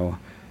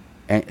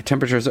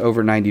 temperatures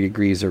over 90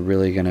 degrees are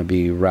really going to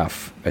be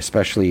rough,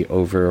 especially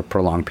over a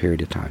prolonged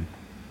period of time.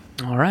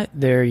 All right,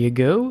 there you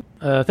go.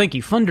 Thank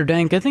you,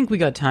 Thunderdank. I think we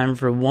got time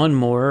for one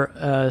more.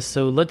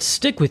 So let's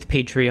stick with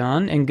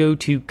Patreon and go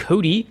to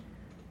Cody.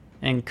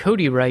 And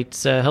Cody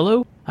writes,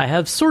 hello, I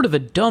have sort of a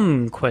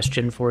dumb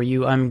question for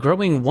you. I'm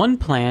growing one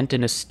plant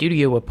in a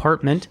studio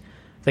apartment.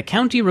 The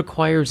county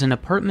requires an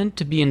apartment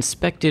to be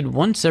inspected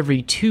once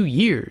every 2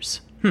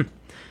 years.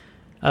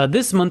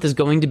 This month is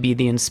going to be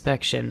the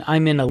inspection.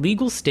 I'm in a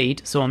legal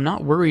state, so I'm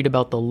not worried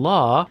about the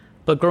law,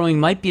 but growing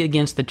might be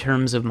against the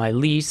terms of my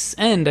lease,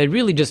 and I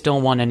really just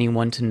don't want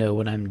anyone to know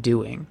what I'm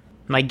doing.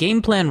 My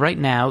game plan right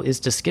now is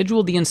to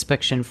schedule the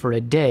inspection for a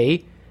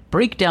day,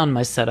 break down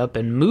my setup,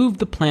 and move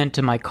the plant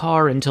to my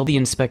car until the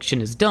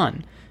inspection is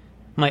done.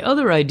 My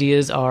other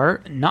ideas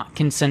are not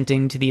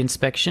consenting to the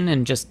inspection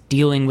and just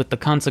dealing with the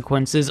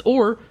consequences,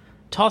 or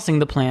tossing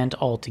the plant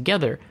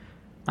altogether.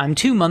 I'm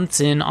 2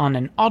 months in on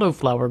an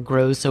autoflower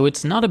grow, so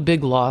it's not a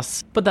big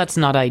loss, but that's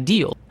not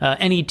ideal.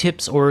 Any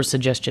tips or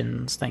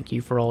suggestions? Thank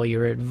you for all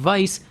your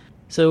advice.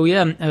 So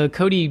yeah,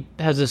 Cody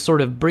has a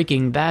sort of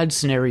Breaking Bad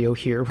scenario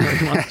here where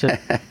he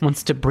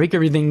wants to break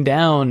everything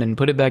down and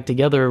put it back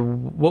together.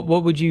 What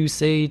would you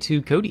say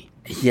to Cody?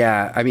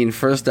 Yeah, I mean,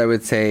 first I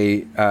would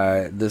say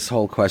this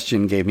whole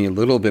question gave me a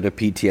little bit of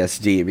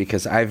PTSD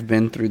because I've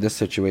been through this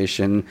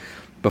situation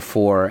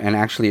before, and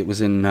actually it was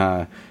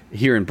in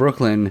here in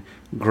Brooklyn,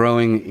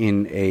 growing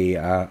in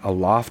a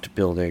loft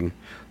building,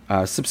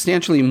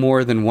 substantially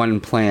more than one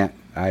plant,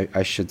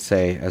 I should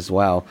say as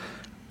well.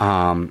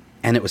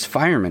 And it was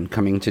firemen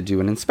coming to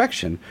do an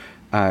inspection.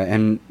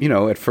 And,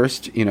 at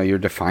first, you're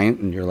defiant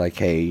and you're like,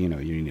 hey, you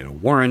need a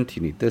warrant,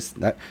 you need this,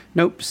 that.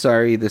 Nope,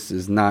 sorry, this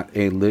is not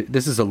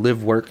this is a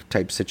live work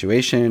type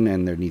situation,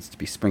 and there needs to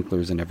be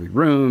sprinklers in every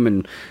room,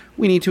 and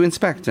we need to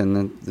inspect. And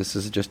then this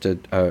is just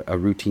a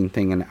routine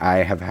thing. And I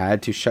have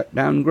had to shut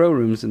down grow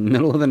rooms in the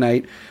middle of the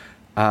night,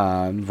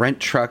 rent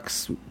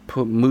trucks,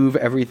 move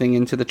everything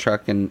into the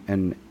truck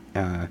and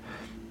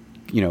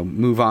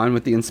move on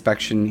with the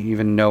inspection,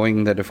 even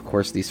knowing that, of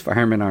course, these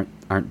firemen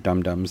aren't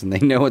dum-dums, and they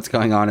know what's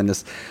going on in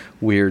this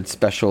weird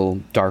special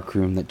dark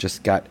room that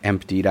just got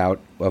emptied out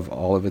of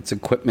all of its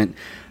equipment.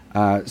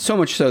 So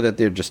much so that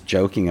they're just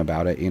joking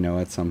about it,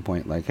 at some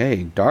point, like,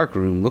 hey, dark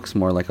room looks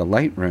more like a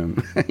light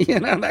room,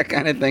 that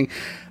kind of thing.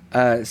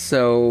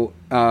 So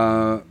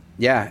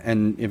Yeah,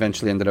 and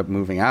eventually ended up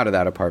moving out of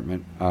that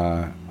apartment,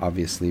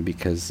 obviously,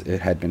 because it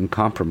had been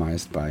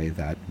compromised by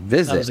that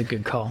visit. That was a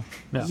good call.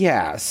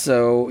 Yeah,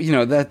 so,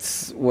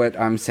 that's what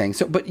I'm saying.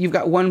 So, but you've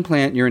got one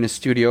plant, you're in a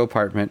studio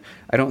apartment.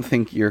 I don't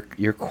think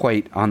you're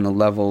quite on the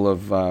level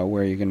of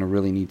where you're going to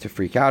really need to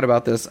freak out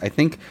about this. I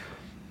think,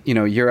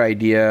 your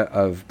idea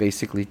of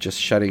basically just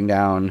shutting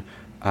down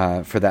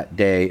for that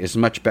day is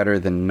much better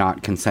than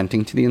not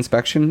consenting to the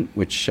inspection,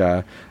 which,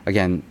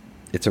 again,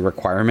 it's a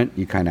requirement.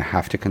 You kind of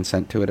have to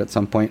consent to it at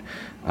some point.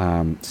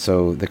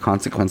 So the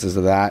consequences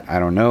of that, I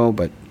don't know,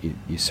 but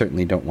you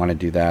certainly don't want to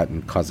do that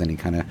and cause any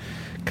kind of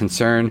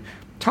concern.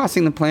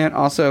 Tossing the plant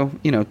also,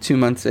 2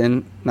 months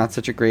in, not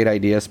such a great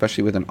idea,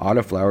 especially with an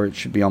autoflower. It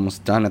should be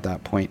almost done at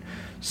that point.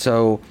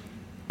 So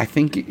I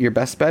think your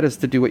best bet is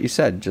to do what you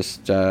said.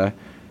 Just,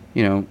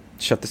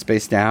 shut the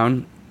space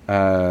down,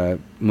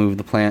 move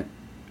the plant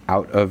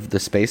out of the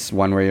space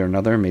one way or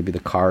another. Maybe the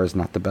car is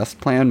not the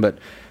best plan, but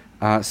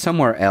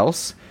somewhere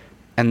else,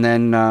 and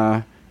then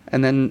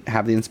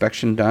have the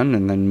inspection done,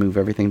 and then move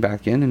everything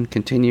back in and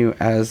continue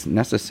as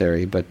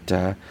necessary. But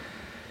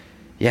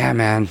yeah,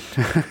 man,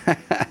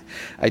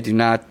 I do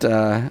not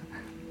look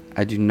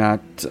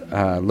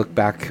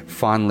back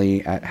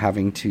fondly at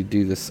having to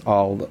do this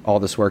all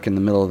this work in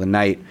the middle of the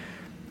night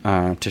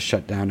to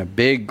shut down a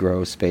big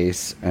grow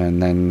space,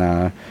 and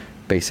then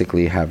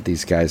basically have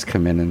these guys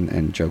come in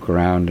and joke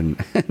around and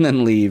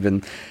then leave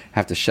and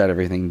have to shut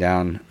everything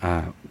down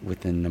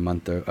within a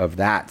month of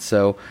that.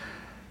 So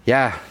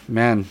yeah,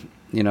 man,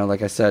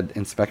 like I said,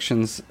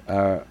 inspections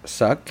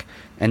suck.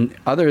 And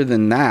other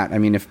than that, I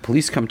mean, if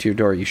police come to your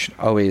door, you should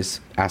always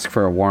ask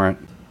for a warrant.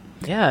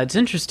 Yeah, it's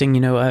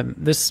interesting.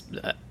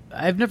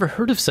 I've never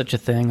heard of such a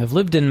thing. I've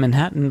lived in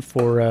Manhattan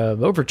for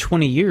over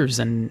 20 years,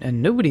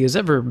 and nobody has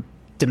ever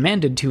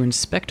demanded to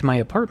inspect my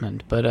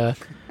apartment. But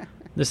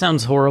this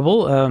sounds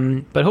horrible.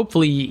 But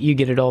hopefully you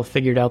get it all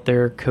figured out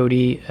there,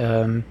 Cody.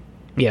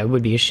 Yeah, it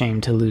would be a shame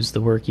to lose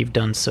the work you've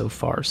done so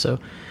far. So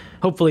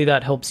hopefully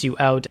that helps you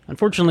out.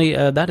 Unfortunately,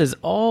 that is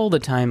all the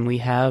time we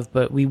have,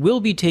 but we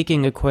will be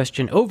taking a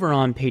question over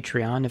on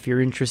Patreon if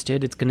you're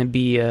interested. It's going to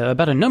be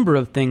about a number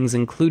of things,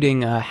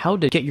 including how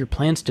to get your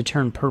plants to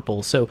turn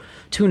purple. So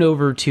tune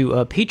over to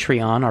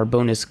Patreon, our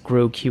bonus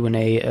Grow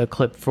Q&A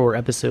clip for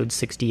episode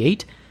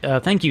 68.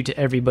 Thank you to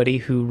everybody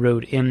who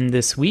wrote in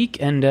this week.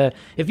 And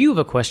if you have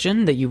a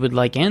question that you would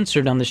like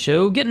answered on the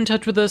show, get in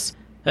touch with us.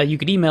 You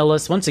could email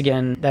us. Once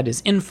again, that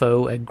is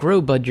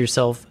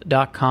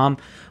info@growbudyourself.com.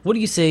 What do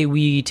you say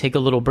we take a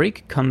little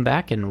break, come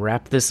back, and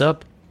wrap this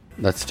up?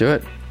 Let's do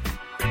it.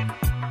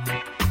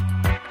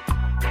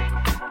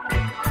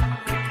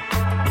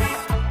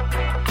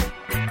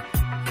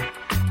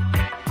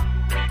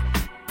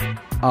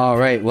 All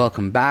right,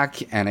 welcome back,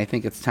 and I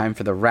think it's time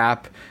for the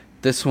wrap.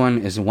 This one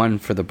is one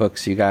for the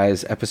books, you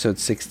guys. Episode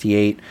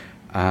 68.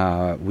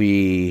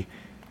 We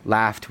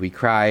laughed, we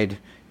cried.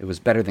 It was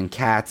better than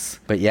Cats.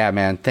 But yeah,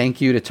 man,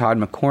 thank you to Todd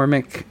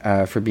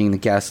McCormick for being the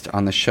guest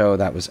on the show.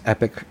 That was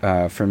epic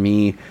for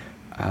me.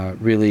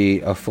 Really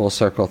a full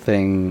circle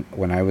thing.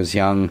 When I was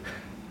young,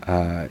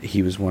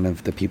 he was one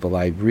of the people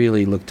I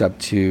really looked up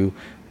to.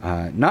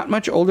 Not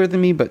much older than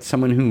me, but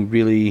someone who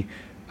really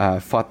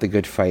fought the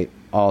good fight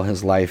all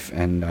his life,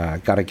 and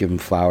got to give him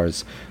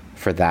flowers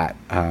for that.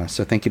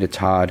 So thank you to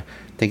Todd.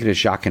 Thank you to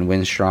Jacques and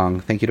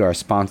Winstrong. Thank you to our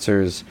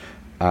sponsors,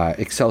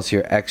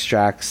 Excelsior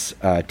Extracts,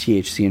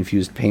 THC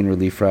infused pain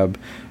relief rub.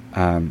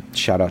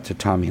 Shout out to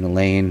Tommy and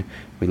Elaine.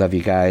 We love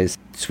you guys.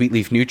 Sweet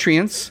Leaf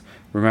Nutrients.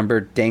 Remember,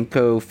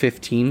 Danko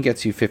 15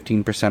 gets you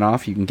 15%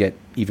 off. You can get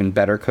even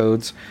better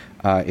codes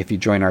if you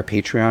join our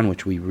Patreon,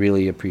 which we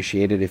really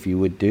appreciate it if you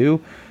would do.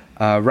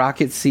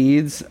 Rocket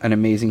Seeds, an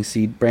amazing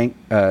seed bank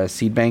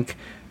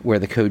where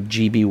the code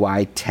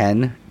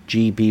GBY10,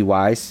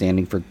 GBY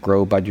standing for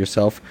Grow Bud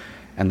Yourself,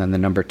 and then the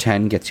number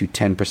 10 gets you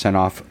 10%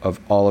 off of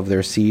all of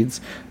their seeds.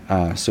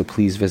 So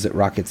please visit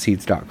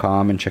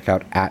rocketseeds.com and check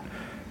out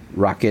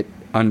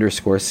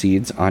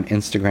 @rocket_seeds on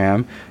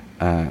Instagram.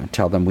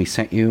 Tell them we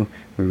sent you.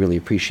 We really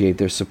appreciate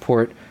their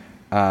support.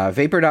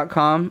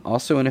 Vapor.com,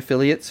 also an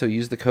affiliate, so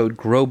use the code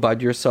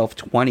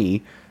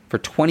GrowBudYourself20 for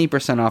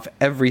 20% off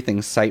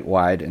everything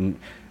site-wide, and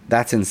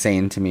that's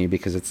insane to me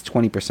because it's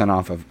 20%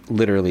 off of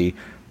literally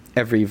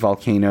every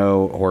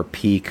Volcano or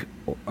Peak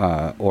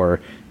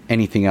or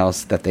anything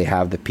else that they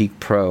have. The Peak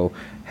Pro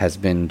has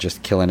been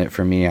just killing it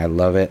for me. I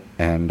love it,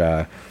 and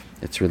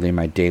it's really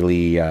my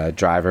daily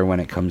driver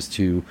when it comes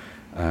to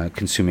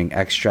consuming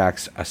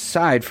extracts,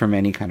 aside from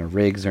any kind of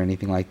rigs or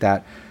anything like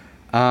that.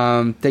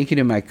 Thank you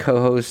to my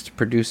co-host,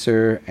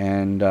 producer,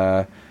 and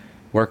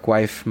work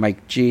wife,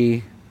 Mike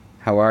G.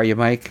 How are you,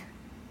 Mike?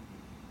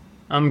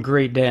 I'm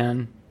great,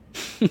 Dan.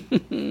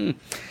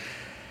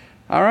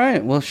 All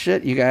right. Well,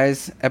 shit, you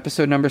guys.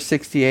 Episode number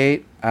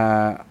 68.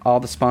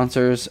 All the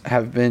sponsors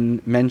have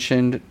been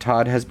mentioned.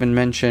 Todd has been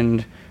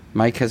mentioned.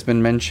 Mike has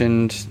been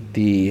mentioned.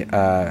 The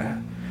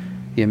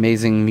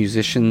amazing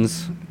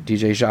musicians,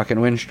 DJ Jacques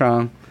and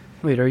Winstrong.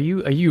 Wait, are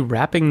you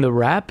rapping the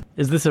rap?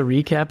 Is this a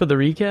recap of the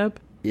recap?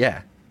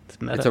 Yeah.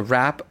 It's a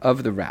wrap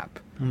of the wrap.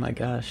 Oh my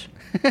gosh.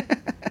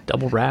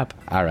 Double wrap.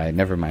 All right,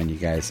 never mind, you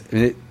guys.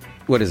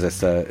 What is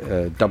this?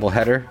 A double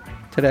header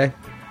today?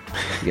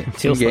 You get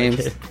 2 games.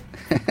 Like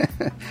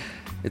it.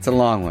 It's a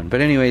long one,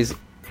 but anyways,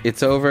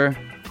 it's over.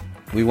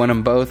 We won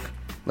them both.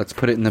 Let's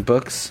put it in the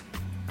books.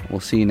 We'll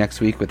see you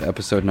next week with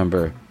episode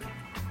number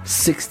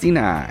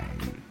 69.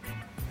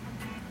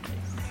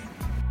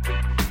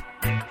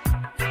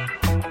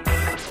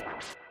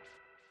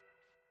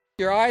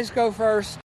 Your eyes go first.